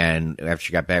 and after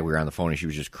she got back, we were on the phone, and she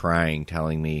was just crying,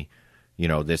 telling me,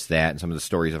 this, that, and some of the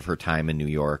stories of her time in New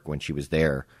York when she was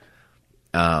there.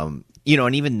 And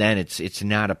even then, it's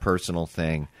not a personal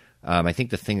thing. I think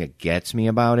the thing that gets me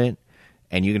about it,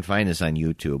 and you can find this on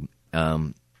YouTube,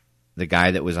 the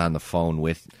guy that was on the phone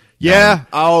with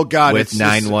oh god, with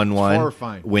 911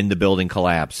 horrifying when the building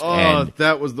collapsed. Oh, and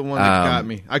that was the one that got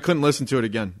me. I couldn't listen to it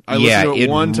again. I yeah, listened to it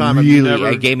one time.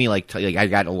 It gave me like I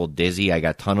got a little dizzy. I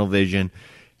got tunnel vision,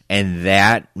 and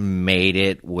that made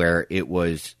it where it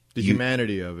was the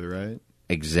humanity of it, right?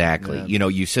 Exactly. Yeah.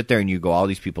 You sit there and you go, all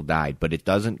these people died, but it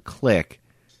doesn't click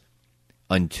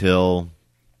until.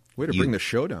 Way to bring the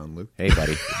show down, Luke. Hey,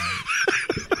 buddy.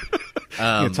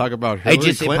 You talk about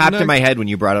Hillary it Clinton popped next? in my head when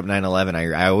you brought up 9/11.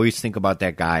 I always think about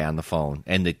that guy on the phone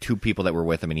and the 2 people that were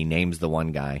with him, and he names the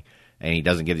one guy, and he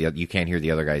doesn't give you can't hear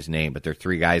the other guy's name, but there are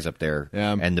 3 guys up there,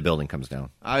 and the building comes down.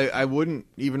 I wouldn't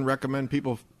even recommend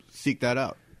people seek that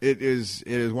out. It is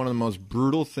one of the most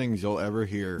brutal things you'll ever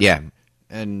hear. Yeah,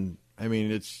 and I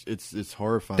mean it's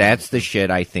horrifying. That's the shit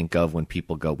I think of when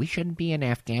people go, we shouldn't be in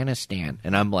Afghanistan,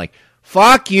 and I'm like,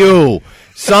 fuck you.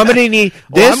 Somebody need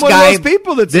this I'm one guy. of those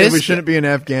people that say we shouldn't be in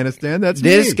Afghanistan. That's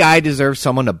this me. guy deserves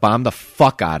someone to bomb the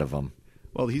fuck out of him.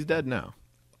 Well, he's dead now,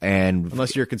 and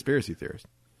unless you're a conspiracy theorist.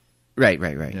 Right.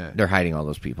 Yeah. They're hiding all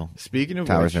those people. Speaking of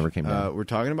towers which, never came down. We're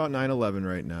talking about 9/11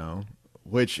 right now,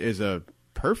 which is a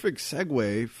perfect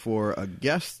segue for a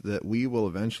guest that we will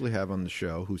eventually have on the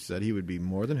show, who said he would be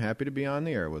more than happy to be on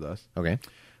the air with us. Okay.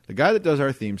 The guy that does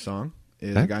our theme song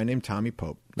is a guy named Tommy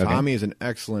Pope. Okay. Tommy is an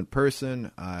excellent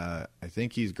person. I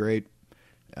think he's great.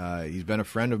 He's been a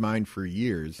friend of mine for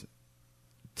years.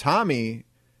 Tommy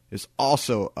is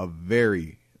also a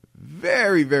very,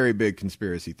 very, very big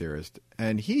conspiracy theorist,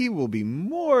 and he will be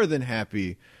more than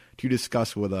happy to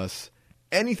discuss with us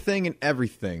anything and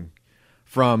everything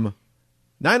from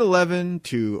 9/11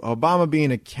 to Obama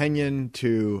being a Kenyan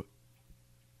to,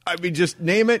 I mean, just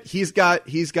name it. He's got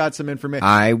some information.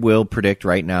 I will predict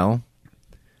right now,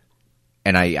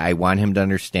 and I want him to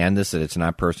understand this, that it's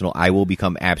not personal. I will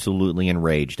become absolutely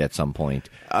enraged at some point.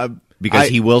 Because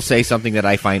he will say something that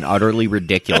I find utterly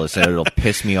ridiculous, and it'll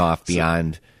piss me off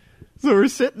beyond. So we're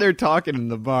sitting there talking in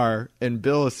the bar, and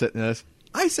Bill is sitting there.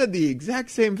 I said the exact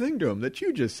same thing to him that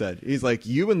you just said. He's like,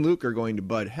 you and Luke are going to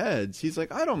butt heads. He's like,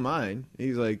 I don't mind.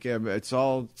 He's like, yeah, but it's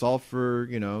all for,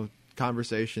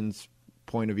 conversations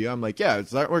point of view. I'm like, yeah,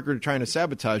 it's not like we're trying to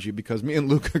sabotage you, because me and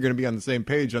Luke are going to be on the same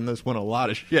page on this one, a lot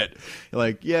of shit.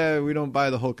 Like, yeah, we don't buy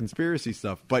the whole conspiracy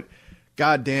stuff, but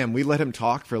goddamn, we let him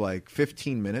talk for like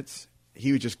 15 minutes,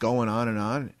 he was just going on and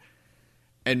on.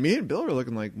 And me and Bill were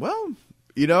looking like, well,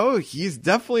 you know, he's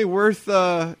definitely worth,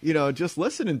 you know, just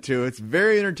listening to. It's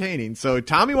very entertaining. So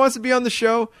Tommy wants to be on the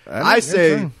show.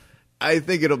 I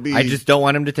think it'll be. I just don't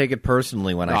want him to take it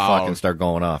personally when I fucking start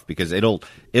going off because it'll.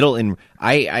 I'm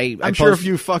sure a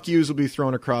few fuck yous will be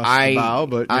thrown across the bow,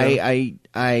 but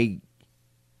I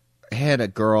had a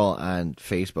girl on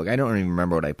Facebook. I don't even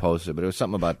remember what I posted, but it was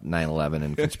something about 9/11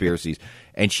 and conspiracies,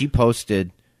 and she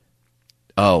posted,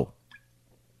 "Oh,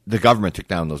 the government took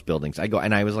down those buildings."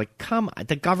 I was like, "Come on,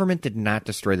 the government did not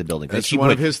destroy the buildings." That's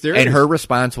one of his theories. And her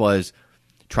response was,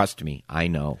 "Trust me, I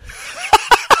know."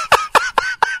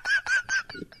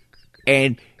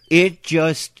 And it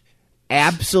just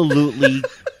absolutely,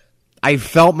 I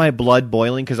felt my blood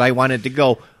boiling because I wanted to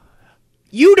go,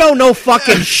 you don't know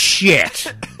fucking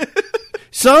shit.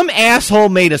 Some asshole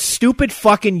made a stupid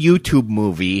fucking YouTube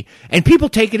movie and people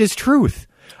take it as truth.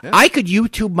 Yeah. I could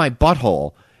YouTube my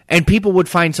butthole and people would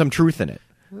find some truth in it.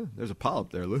 There's a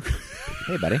polyp there, Luke.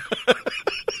 Hey, buddy.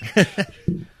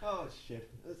 Oh, shit.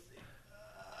 Let's see.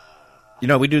 You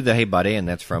know, we do the Hey Buddy, and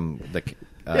that's from the...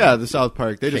 the South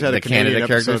Park. They just had a Canadian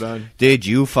episode on. Did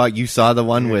you saw the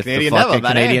one with Canadian the fucking devil,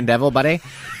 Canadian devil, buddy?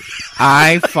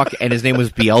 And his name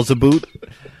was Beelzebub.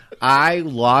 I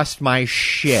lost my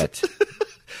shit.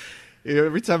 You know,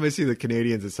 every time I see the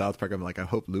Canadians in South Park, I'm like, I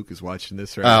hope Luke is watching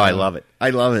this right now. Oh, I love it.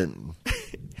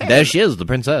 Hey. There she is, the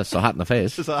princess, so hot in the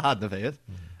face. So hot in the face.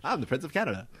 I'm the Prince of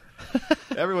Canada.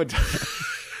 Everyone.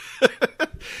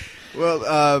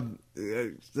 Well,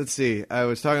 let's see. I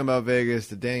was talking about Vegas,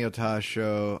 the Daniel Tosh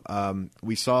show.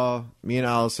 Me and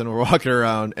Allison were walking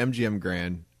around MGM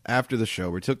Grand after the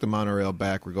show. We took the monorail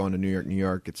back. We're going to New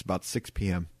York. It's about 6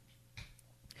 p.m.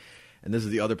 And this is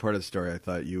the other part of the story I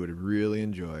thought you would really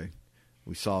enjoy.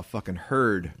 We saw a fucking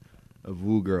herd of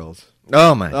woo girls.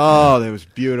 Oh, my God. Oh, that was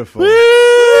beautiful.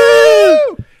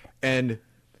 Woo! And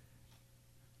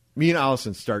me and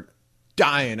Allison start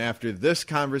dying after this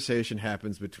conversation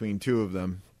happens between two of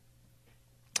them.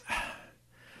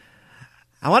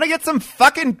 I want to get some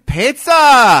fucking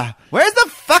pizza. Where's the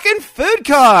fucking food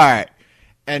cart?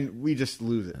 And we just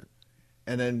lose it.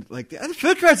 And then, like, the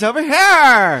food cart's over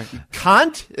here. You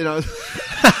cunt. You know.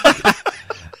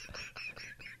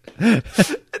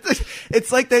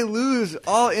 It's like they lose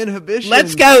all inhibition.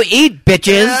 Let's go eat,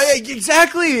 bitches. Yeah,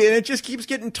 exactly. And it just keeps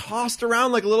getting tossed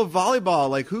around like a little volleyball.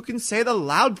 Like, who can say the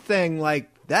loud thing like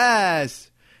this?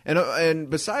 And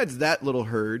besides that little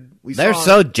herd, they're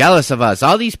so jealous of us.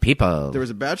 All these people. There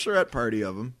was a bachelorette party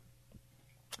of them,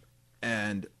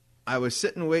 and I was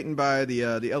sitting waiting by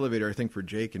the elevator, I think, for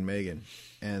Jake and Megan,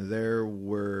 and there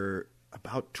were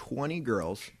about 20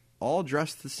 girls, all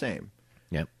dressed the same.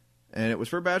 Yep. And it was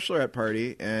for a bachelorette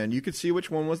party, and you could see which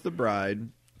one was the bride.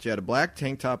 She had a black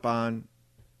tank top on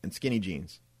and skinny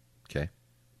jeans. Okay.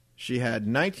 She had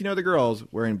 19 other girls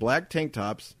wearing black tank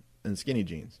tops and skinny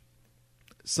jeans.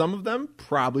 Some of them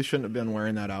probably shouldn't have been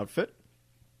wearing that outfit.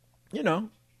 You know,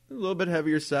 a little bit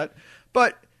heavier set.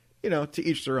 But, you know, to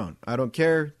each their own. I don't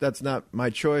care. That's not my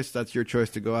choice. That's your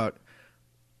choice to go out.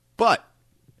 But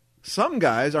some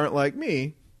guys aren't like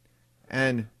me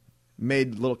and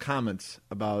made little comments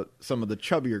about some of the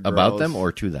chubbier girls. About them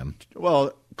or to them?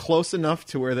 Well, close enough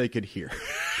to where they could hear.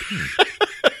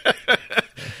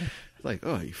 Like,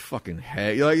 oh, you fucking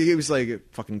hag. Like, he was like a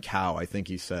fucking cow, I think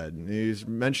he said. And he was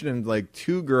mentioning like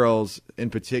two girls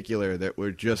in particular that were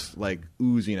just like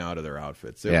oozing out of their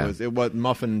outfits. It was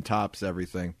muffin tops,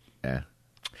 everything. Yeah.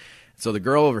 So the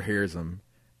girl overhears him,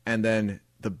 and then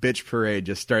the bitch parade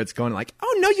just starts going like,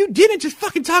 oh, no, you didn't. Just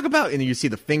fucking talk about it. And you see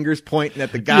the fingers pointing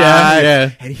at the guy. Yeah.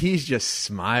 And he's just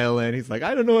smiling. He's like,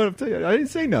 I don't know what I'm telling you. I didn't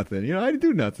say nothing. You know, I didn't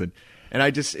do nothing. And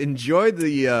I just enjoyed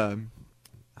the...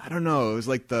 I don't know. It was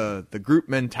like the group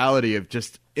mentality of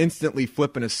just instantly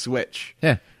flipping a switch.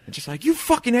 Yeah. And just like, you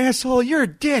fucking asshole, you're a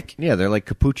dick. Yeah, they're like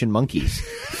capuchin monkeys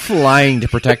flying to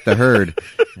protect the herd.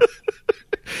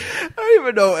 I don't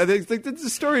even know. I think like the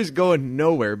story's going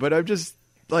nowhere, but I'm just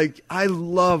like, I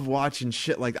love watching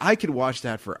shit. Like, I could watch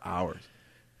that for hours.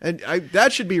 And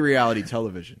that should be reality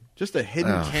television. Just a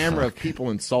hidden camera of people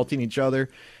insulting each other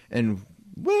and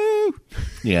woo.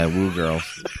 Yeah, woo girls.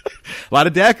 A lot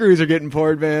of daiquiris are getting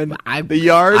poured, man. The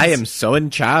yards. I am so in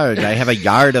charge. I have a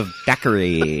yard of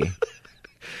daiquiri.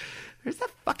 Where's the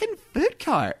fucking food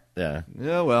cart? Yeah.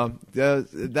 Yeah, well,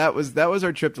 that was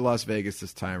our trip to Las Vegas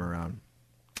this time around.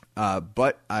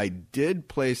 But I did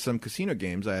play some casino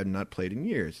games I had not played in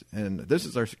years. And this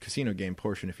is our casino game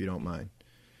portion, if you don't mind.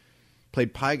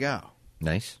 Played Pai Gow.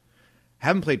 Nice.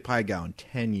 Haven't played Pai Gow in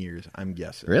 10 years, I'm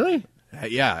guessing. Really?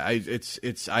 Yeah,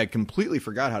 I completely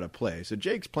forgot how to play. So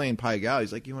Jake's playing Pai Gow.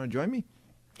 He's like, you want to join me?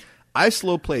 I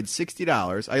slow played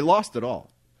 $60. I lost it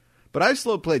all. But I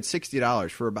slow played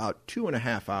 $60 for about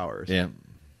 2.5 hours. Yeah.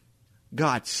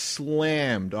 Got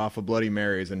slammed off of Bloody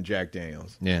Marys and Jack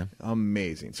Daniels. Yeah.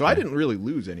 Amazing. So I didn't really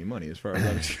lose any money as far as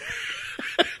I was.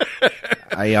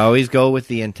 I always go with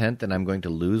the intent that I'm going to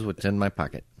lose what's in my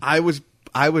pocket. I was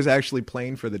actually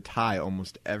playing for the tie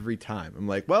almost every time. I'm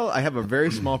like, well, I have a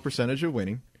very small percentage of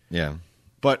winning. Yeah.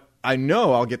 But I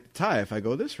know I'll get the tie if I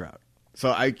go this route.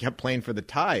 So I kept playing for the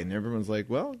tie, and everyone's like,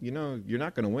 well, you're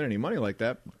not going to win any money like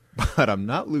that. But I'm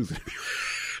not losing.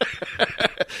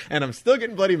 And I'm still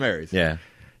getting Bloody Marys. Yeah.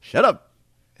 Shut up.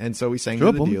 And so we sang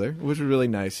to the dealer, which was really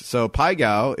nice. So Pai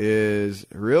Gow is,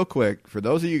 real quick, for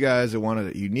those of you guys that want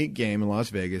a unique game in Las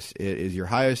Vegas, it is your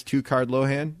highest 2-card low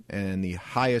hand and the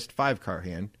highest 5-card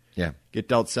hand. Yeah. Get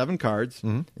dealt 7 cards,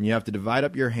 and you have to divide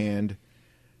up your hand.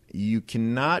 You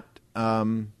cannot...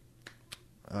 I'm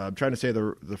trying to say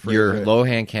the phrase. Your low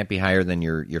hand can't be higher than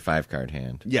your 5-card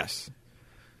hand. Yes.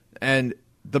 And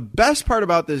the best part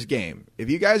about this game, if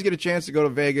you guys get a chance to go to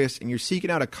Vegas and you're seeking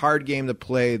out a card game to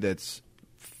play that's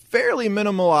fairly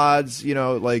minimal odds,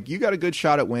 like you got a good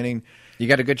shot at winning. You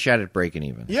got a good shot at breaking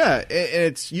even. Yeah, and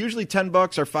it's usually $10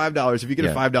 or $5. If you get a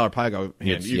 $5 Pai Gow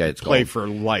hand, you can play for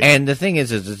life. And the thing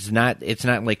is it's not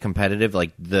like competitive.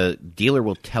 Like the dealer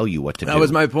will tell you what to do. That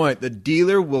was my point. The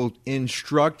dealer will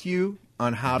instruct you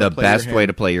on how to play the best your way hand.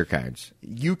 to play your cards.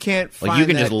 You can't find like you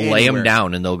can that just lay them anywhere.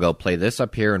 down and they'll go play this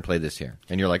up here and play this here,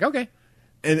 and you're like, okay.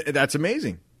 And that's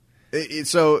amazing.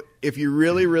 So if you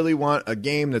really, really want a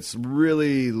game that's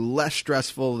really less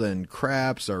stressful than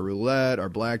craps or roulette or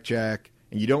blackjack,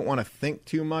 and you don't want to think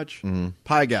too much,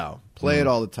 Pai Gow, play it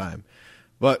all the time.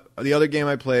 But the other game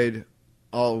I played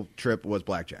all trip was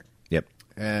blackjack. Yep.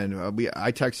 And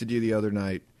I texted you the other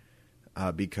night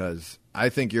because I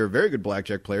think you're a very good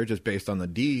blackjack player just based on the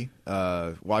D,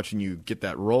 watching you get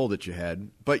that roll that you had.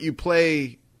 But you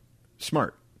play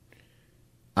smart.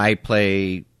 I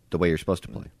play the way you're supposed to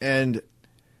play. And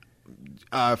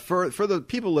for the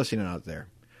people listening out there,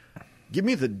 give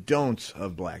me the don'ts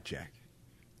of blackjack.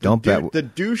 Don't bet. The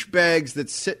douchebags that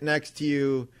sit next to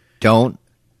you. Don't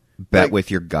bet Like-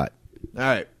 with your gut. All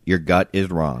right. Your gut is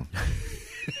wrong.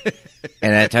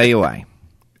 And I tell you why.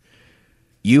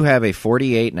 You have a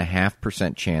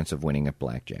 48.5% chance of winning at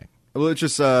blackjack. Well, let's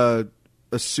just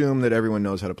assume that everyone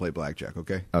knows how to play blackjack,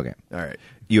 okay? Okay. All right.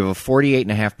 You have a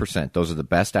 48.5%. Those are the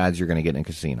best odds you're going to get in a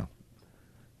casino.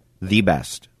 The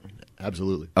best.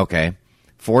 Absolutely. Okay.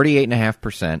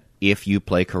 48.5% if you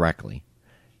play correctly.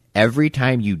 Every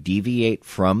time you deviate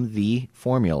from the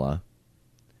formula,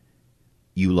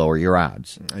 you lower your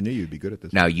odds. I knew you'd be good at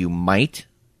this. Now, you might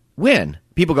win.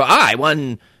 People go, I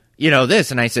won, this.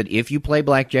 And I said, if you play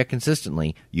blackjack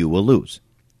consistently, you will lose.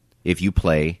 If you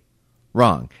play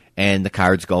wrong. And the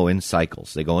cards go in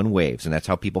cycles. They go in waves. And that's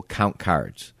how people count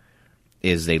cards.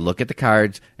 Is they look at the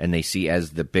cards and they see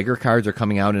as the bigger cards are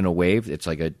coming out in a wave, it's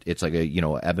like a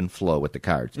ebb and flow with the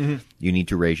cards. You need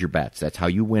to raise your bets. That's how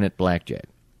you win at blackjack.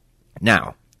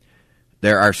 Now,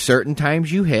 there are certain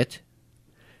times you hit,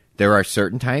 there are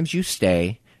certain times you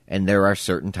stay, and there are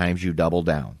certain times you double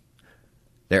down.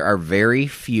 There are very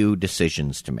few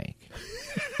decisions to make.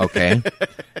 Okay?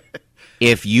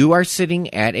 If you are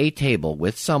sitting at a table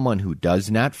with someone who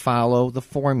does not follow the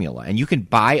formula, and you can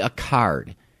buy a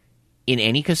card in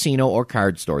any casino or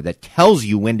card store that tells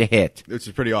you when to hit. This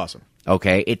is pretty awesome.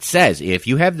 Okay? It says, if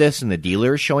you have this and the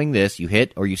dealer is showing this, you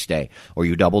hit or you stay, or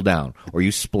you double down, or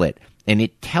you split. And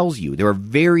it tells you. There are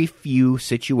very few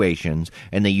situations,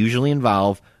 and they usually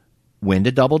involve when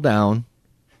to double down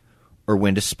or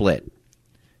when to split.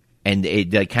 And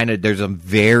there's some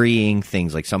varying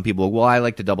things. Like some people, well, I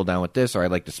like to double down with this, or I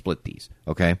like to split these.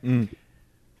 Okay?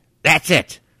 That's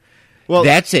it. Well,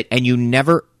 that's it. And you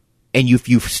never, and if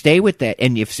you stay with that,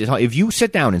 and if you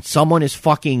sit down and someone is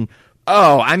fucking,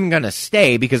 oh, I'm going to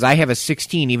stay because I have a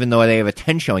 16 even though they have a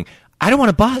 10 showing, I don't want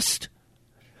to bust.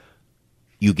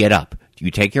 You get up.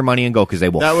 You take your money and go because they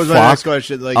will that was fuck my next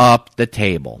question. Like, up the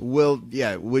table.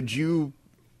 Would you,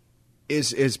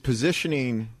 is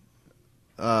positioning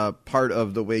part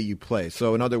of the way you play?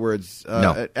 So in other words,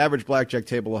 No. an average blackjack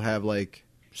table will have like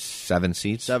 7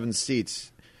 seats? 7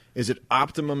 seats. Is it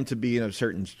optimum to be in a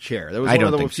certain chair? That was I one don't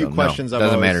of the think few so. questions No. I've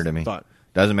Doesn't always matter to me. thought.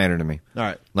 Doesn't matter to me. All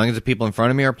right. As long as the people in front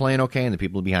of me are playing okay and the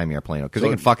people behind me are playing okay. Because they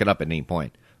can fuck it up at any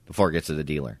point before it gets to the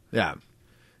dealer. Yeah.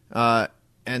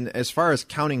 And as far as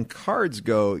counting cards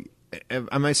go,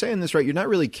 am I saying this right? You're not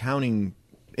really counting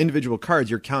individual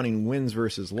cards. You're counting wins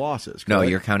versus losses. No,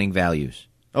 correct? you're counting values.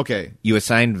 Okay. You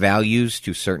assign values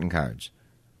to certain cards.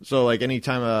 So, like,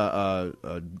 anytime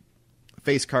a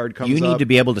face card comes You need up, to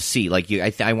be able to see. Like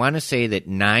I want to say that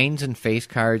 9s and face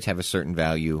cards have a certain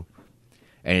value.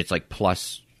 and it's like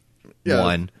plus Yeah.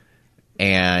 1,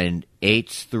 and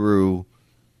 8s through,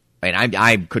 and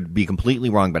I could be completely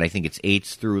wrong, but I think it's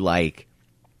 8s through like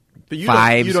But you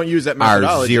 5s don't use that are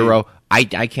methodology. 0. I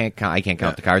can't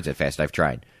count the cards that fast. I've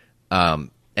tried. And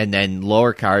then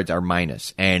lower cards are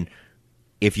minus. And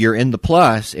if you're in the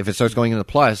plus, if it starts going in the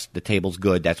plus, the table's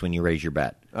good. That's when you raise your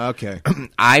bet. Okay.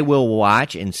 I will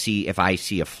watch and see if I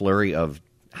see a flurry of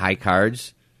high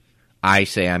cards. I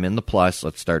say I'm in the plus.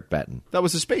 Let's start betting. That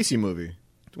was a Spacey movie.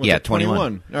 Was Yeah, it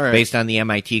 21. All right. Based on the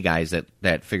MIT guys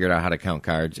that figured out how to count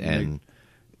cards and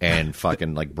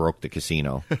fucking like broke the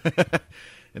casino.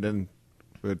 And then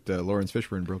with Lawrence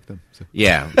Fishburne broke them. So.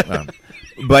 Yeah,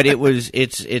 but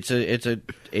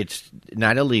it's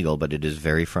not illegal, but it is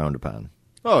very frowned upon.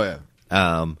 Oh yeah.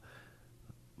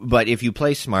 But if you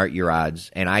play smart, your odds,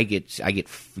 and I get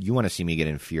you want to see me get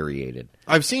infuriated.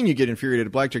 I've seen you get infuriated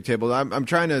at blackjack table. I'm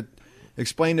trying to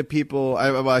explain to people.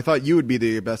 I thought you would be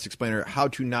the best explainer how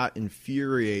to not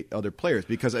infuriate other players,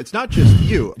 because it's not just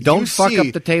you. Don't fuck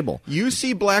up the table. You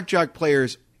see blackjack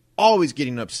players always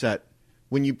getting upset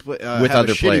when you play With have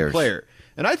other a shitty players. player,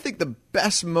 and I think the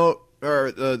best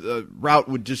the route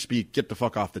would just be get the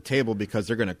fuck off the table, because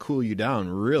they're going to cool you down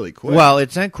really quick. Well,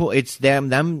 it's not cool. It's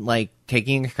them like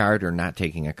taking a card or not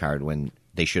taking a card when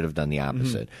they should have done the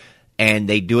opposite, and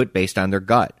they do it based on their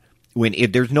gut.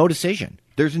 If there's no decision,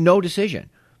 there's no decision.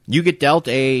 You get dealt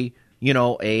a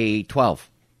 12,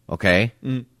 okay,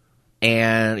 and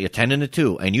a 10 and a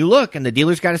 2, and you look, and the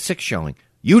dealer's got a 6 showing.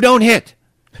 You don't hit.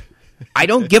 I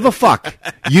don't give a fuck.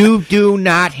 You do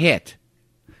not hit.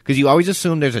 Because you always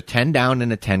assume there's a 10 down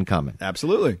and a 10 coming.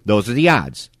 Absolutely. Those are the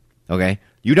odds. Okay?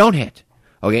 You don't hit.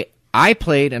 Okay? I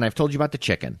played, and I've told you about the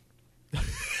chicken.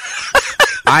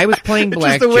 I was playing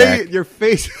blackjack. Just the way your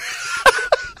face.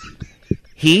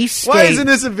 He stayed. Why isn't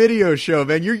this a video show,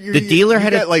 man? The dealer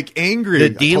had got, like angry. The I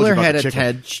told you dealer about had the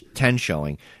a chicken. 10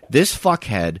 showing. This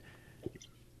fuckhead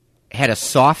had a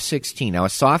soft 16. Now, a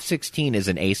soft 16 is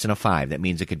an ace and a 5. That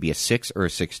means it could be a 6 or a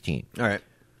 16. All right.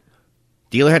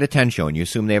 Dealer had a 10 showing. You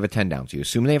assume they have a 10 down. So you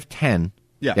assume they have 10.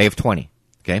 Yeah. They have 20.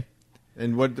 Okay?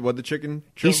 And what the chicken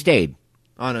show? He stayed.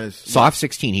 On a Soft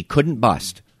 16. He couldn't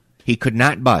bust. He could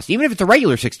not bust. Even if it's a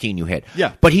regular 16 you hit.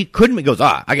 Yeah. But he couldn't. He goes,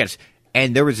 I got to.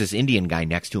 And there was this Indian guy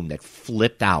next to him that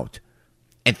flipped out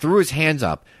and threw his hands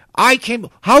up.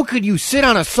 How could you sit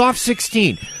on a soft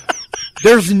 16?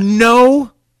 There's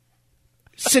no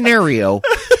scenario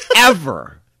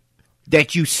ever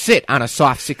that you sit on a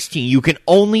soft 16. You can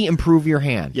only improve your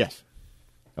hand. Yes.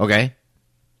 Okay?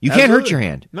 You can't hurt Absolutely. your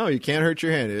hand. No, you can't hurt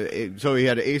your hand. So he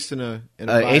had an ace and a 5.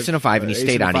 Ace and a 5, and he ace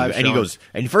stayed on a it. 5 And he showing. goes,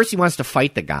 and first he wants to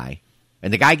fight the guy,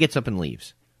 and the guy gets up and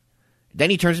leaves. Then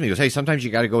he turns to me and goes, hey, sometimes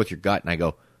you got to go with your gut. And I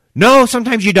go, no,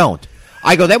 sometimes you don't.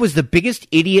 I go, that was the biggest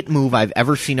idiot move I've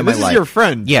ever seen in my This life. is your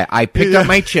friend. Yeah, I picked up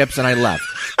my chips and I left.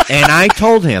 And I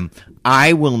told him,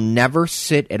 I will never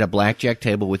sit at a blackjack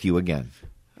table with you again.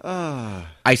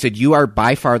 I said, you are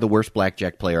by far the worst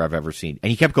blackjack player I've ever seen. And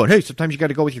he kept going, hey, sometimes you got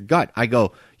to go with your gut. I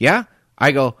go, yeah?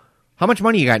 I go, how much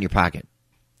money you got in your pocket?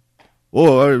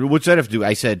 Oh, what's that have to do?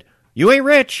 I said, you ain't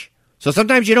rich, so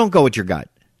sometimes you don't go with your gut.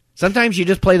 Sometimes you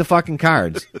just play the fucking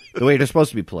cards the way they're supposed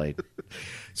to be played.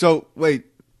 So wait,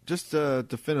 just to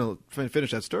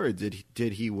finish that story,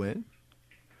 did he win?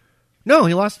 No,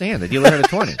 he lost the hand. The dealer had a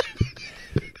 20.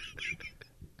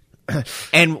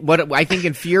 And what I think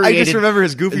infuriated I just remember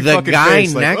his goofy the fucking guy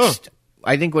face, like, next.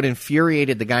 I think what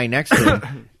infuriated the guy next to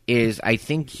him is I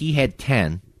think he had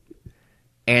 10,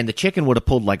 and the chicken would have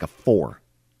pulled like a 4.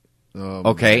 Oh,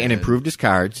 Okay, man. and improved his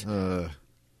cards.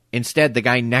 Instead, the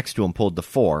guy next to him pulled the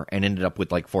 4 and ended up with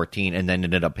like 14, and then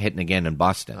ended up hitting again and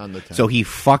busting. On the 10. So he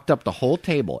fucked up the whole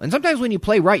table. And sometimes when you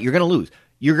play right, you're going to lose.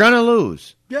 You're going to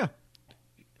lose. Yeah.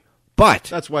 But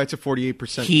That's why it's a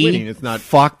 48% he winning. It's not.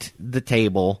 fucked the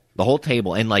table, the whole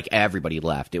table, and like everybody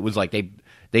left. It was like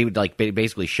they would like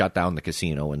basically shut down the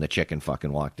casino when the chicken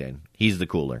fucking walked in. He's the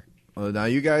cooler. Well, now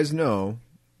you guys know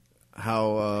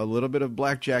how a little bit of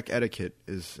blackjack etiquette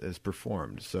is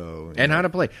performed. So And how to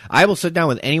play. I will sit down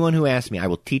with anyone who asks me. I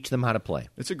will teach them how to play.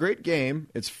 it's a great game.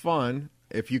 It's fun.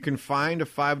 If you can find a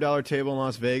 $5 table in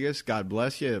Las Vegas, God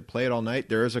bless you. Play it all night.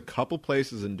 There is a couple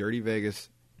places in Dirty Vegas,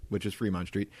 which is Fremont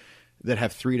Street, that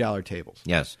have $3 tables.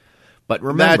 Yes. But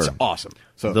remember, That's awesome.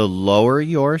 So the lower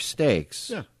your stakes,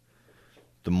 yeah,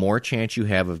 the more chance you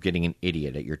have of getting an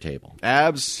idiot at your table.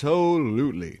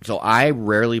 absolutely. So I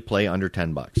rarely play under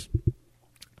 $10.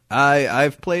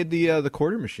 I've played the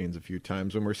quarter machines a few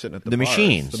times when we're sitting at the bars.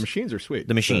 machines. The machines are sweet.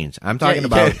 The machines. So- I'm talking Yeah,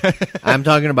 about. you can't- I'm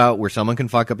talking about where someone can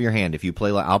fuck up your hand. If you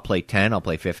play, I'll play 10. I'll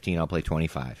play 15. I'll play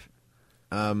 25.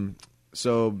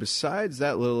 So besides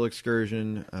that little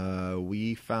excursion,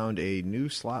 we found a new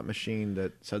slot machine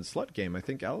that said Slut Game. I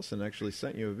think Allison actually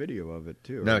sent you a video of it,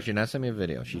 too. No, right? she did not sent me a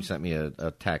video. She sent me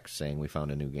a text saying we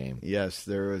found a new game. Yes,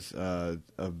 there was a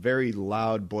very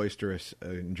loud, boisterous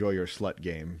Enjoy Your Slut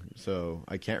Game. So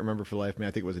I can't remember for the life of me.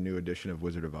 I think it was a new edition of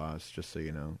Wizard of Oz, just so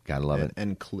you know. Gotta love it.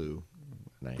 And Clue.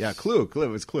 Nice. Yeah, Clue. It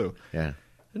was Clue. Yeah.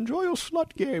 Enjoy Your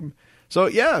Slut Game. So,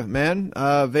 yeah, man,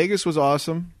 Vegas was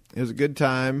awesome. It was a good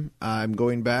time. I'm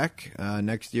going back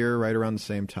next year right around the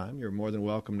same time. You're more than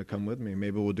welcome to come with me.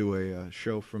 Maybe we'll do a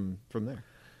show from there.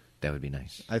 That would be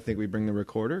nice. I think we bring the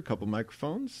recorder, a couple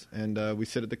microphones, and we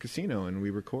sit at the casino and we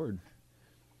record.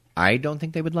 I don't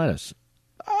think they would let us.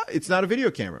 It's not a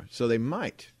video camera, so they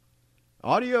might.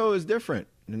 Audio is different,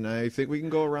 and I think we can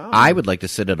go around. I would like to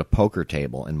sit at a poker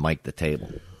table and mic the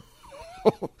table.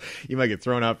 You might get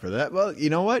thrown out for that. Well, you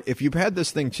know what? If you had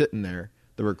this thing sitting there,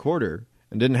 the recorder,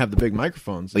 and didn't have the big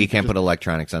microphones. Well, you can't put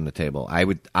electronics on the table. I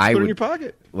would put it in your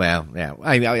pocket. Well, yeah.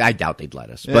 I doubt they'd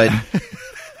let us, but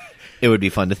it would be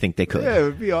fun to think they could. Yeah, it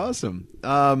would be awesome.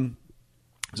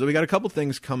 So we got a couple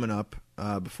things coming up.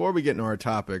 Before we get into our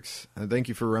topics, thank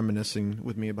you for reminiscing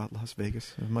with me about Las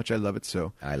Vegas. How much I love it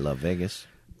so. I love Vegas.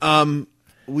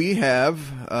 We have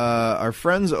our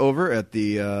friends over at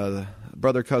the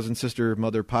Brother, Cousin, Sister,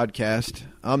 Mother podcast.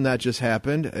 That just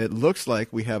happened. It looks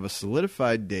like we have a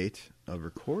solidified date of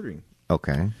recording.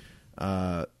 Okay.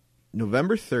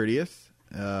 November 30th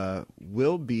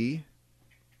will be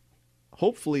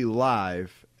hopefully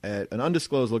live at an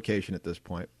undisclosed location at this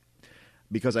point,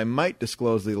 because I might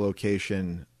disclose the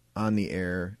location on the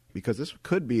air, because this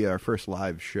could be our first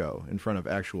live show in front of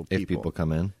actual people. If people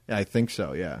come in. Yeah, I think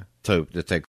so, yeah. So to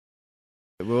take.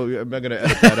 Well, I'm not going to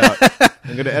edit that out.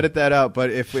 I'm going to edit that out, but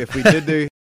if we did the...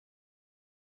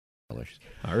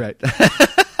 All right.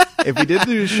 If we did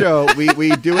do the show,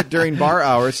 we do it during bar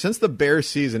hours. Since the Bears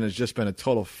season has just been a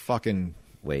total fucking...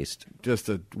 Waste. Just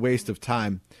a waste of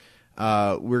time.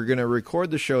 We're going to record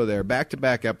the show there,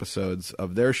 back-to-back episodes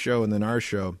of their show and then our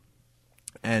show.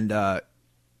 And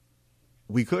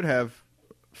we could have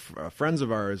friends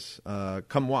of ours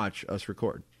come watch us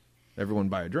record. Everyone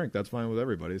buy a drink. That's fine with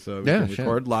everybody. So we can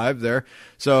record live there.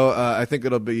 So I think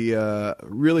it'll be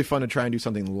really fun to try and do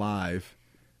something live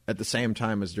at the same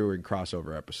time as doing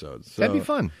crossover episodes. So that'd be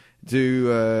fun.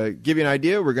 To give you an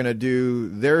idea, we're going to do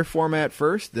their format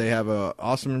first. They have an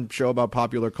awesome show about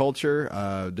popular culture.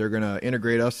 They're going to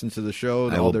integrate us into the show.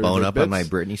 I will bone up on my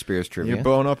Britney Spears trivia. You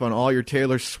bone up on all your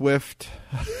Taylor Swift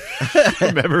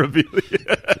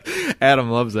memorabilia.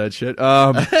 Adam loves that shit.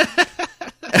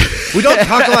 We don't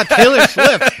talk about Taylor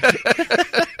Swift.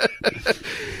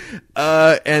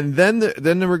 And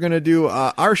then we're going to do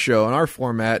our show and our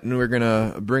format, and we're going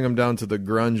to bring them down to the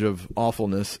grunge of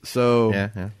awfulness. So,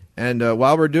 yeah. And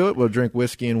while we're doing it, we'll drink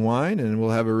whiskey and wine, and we'll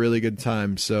have a really good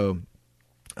time. So,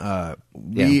 I've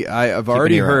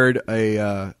already heard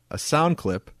a sound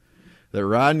clip that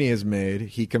Rodney has made.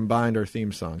 He combined our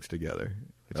theme songs together,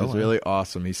 which is really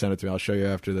awesome. He sent it to me. I'll show you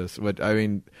after this. But I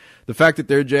mean, the fact that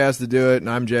they're jazzed to do it and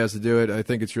I'm jazzed to do it, I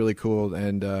think it's really cool.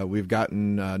 And we've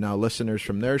gotten now listeners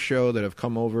from their show that have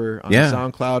come over on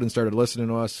SoundCloud and started listening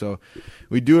to us. So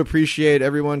we do appreciate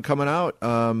everyone coming out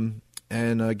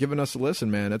and giving us a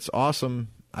listen, man. It's awesome.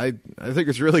 I think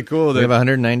it's really cool. We have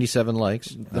 197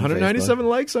 likes. 197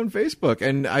 likes on Facebook,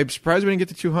 and I'm surprised we didn't get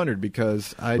to 200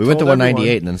 because we went to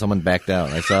 198 and then someone backed out.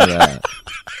 I saw that.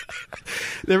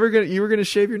 You were gonna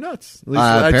shave your nuts. At least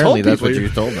apparently, that's what you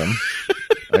told them.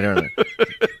 I don't know.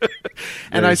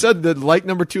 And I said that like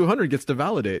number 200 gets to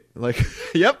validate. Like,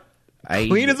 yep,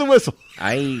 clean as a whistle.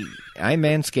 I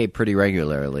manscape pretty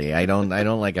regularly. I don't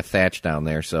like a thatch down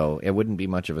there, so it wouldn't be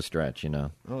much of a stretch, you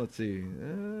know. Oh, let's see.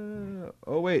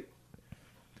 Wait.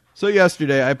 So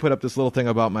yesterday I put up this little thing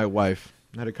about my wife.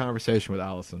 I had a conversation with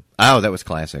Allison. Oh, that was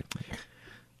classic.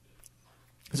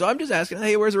 So I'm just asking,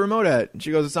 hey, where's the remote at? And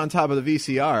she goes, it's on top of the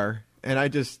VCR. And I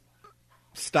just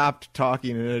stopped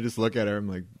talking, and I just look at her. I'm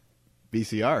like,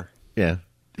 VCR? Yeah.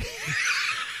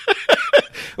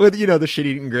 With, the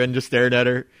shit-eating grin, just staring at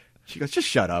her. She goes, just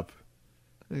shut up.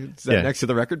 Is that next to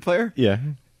the record player? Yeah.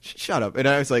 Shut up. And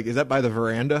I was like, is that by the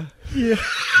veranda? Yeah.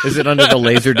 Is it under the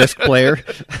Laserdisc player?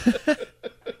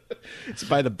 It's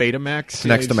by the Betamax. It's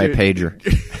next to my pager.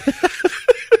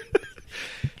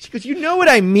 She goes, you know what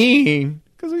I mean?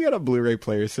 Because we got a Blu-ray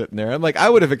player sitting there. I'm like, I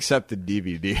would have accepted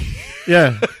DVD.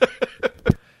 Yeah.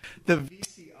 The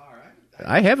VCR.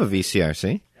 I have a VCR,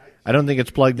 see? I don't think it's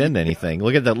plugged into anything.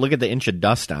 Look at the inch of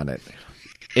dust on it.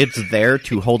 It's there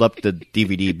to hold up the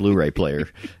DVD Blu-ray player.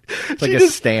 It's like She a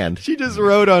just- stand. She just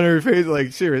wrote on her face,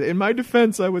 like, seriously, in my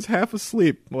defense, I was half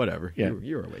asleep. Whatever. Yeah.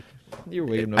 You were awake. You were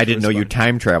awake enough I to didn't know you respond.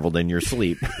 time traveled in your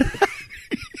sleep.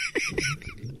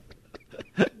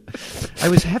 I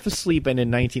was half asleep and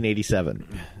in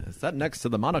 1987. Is that next to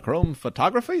the monochrome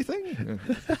photography thing?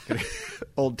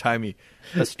 Old-timey.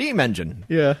 The steam engine.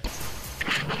 Yeah.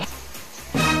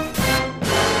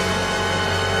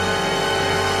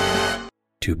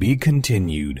 To be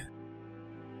continued.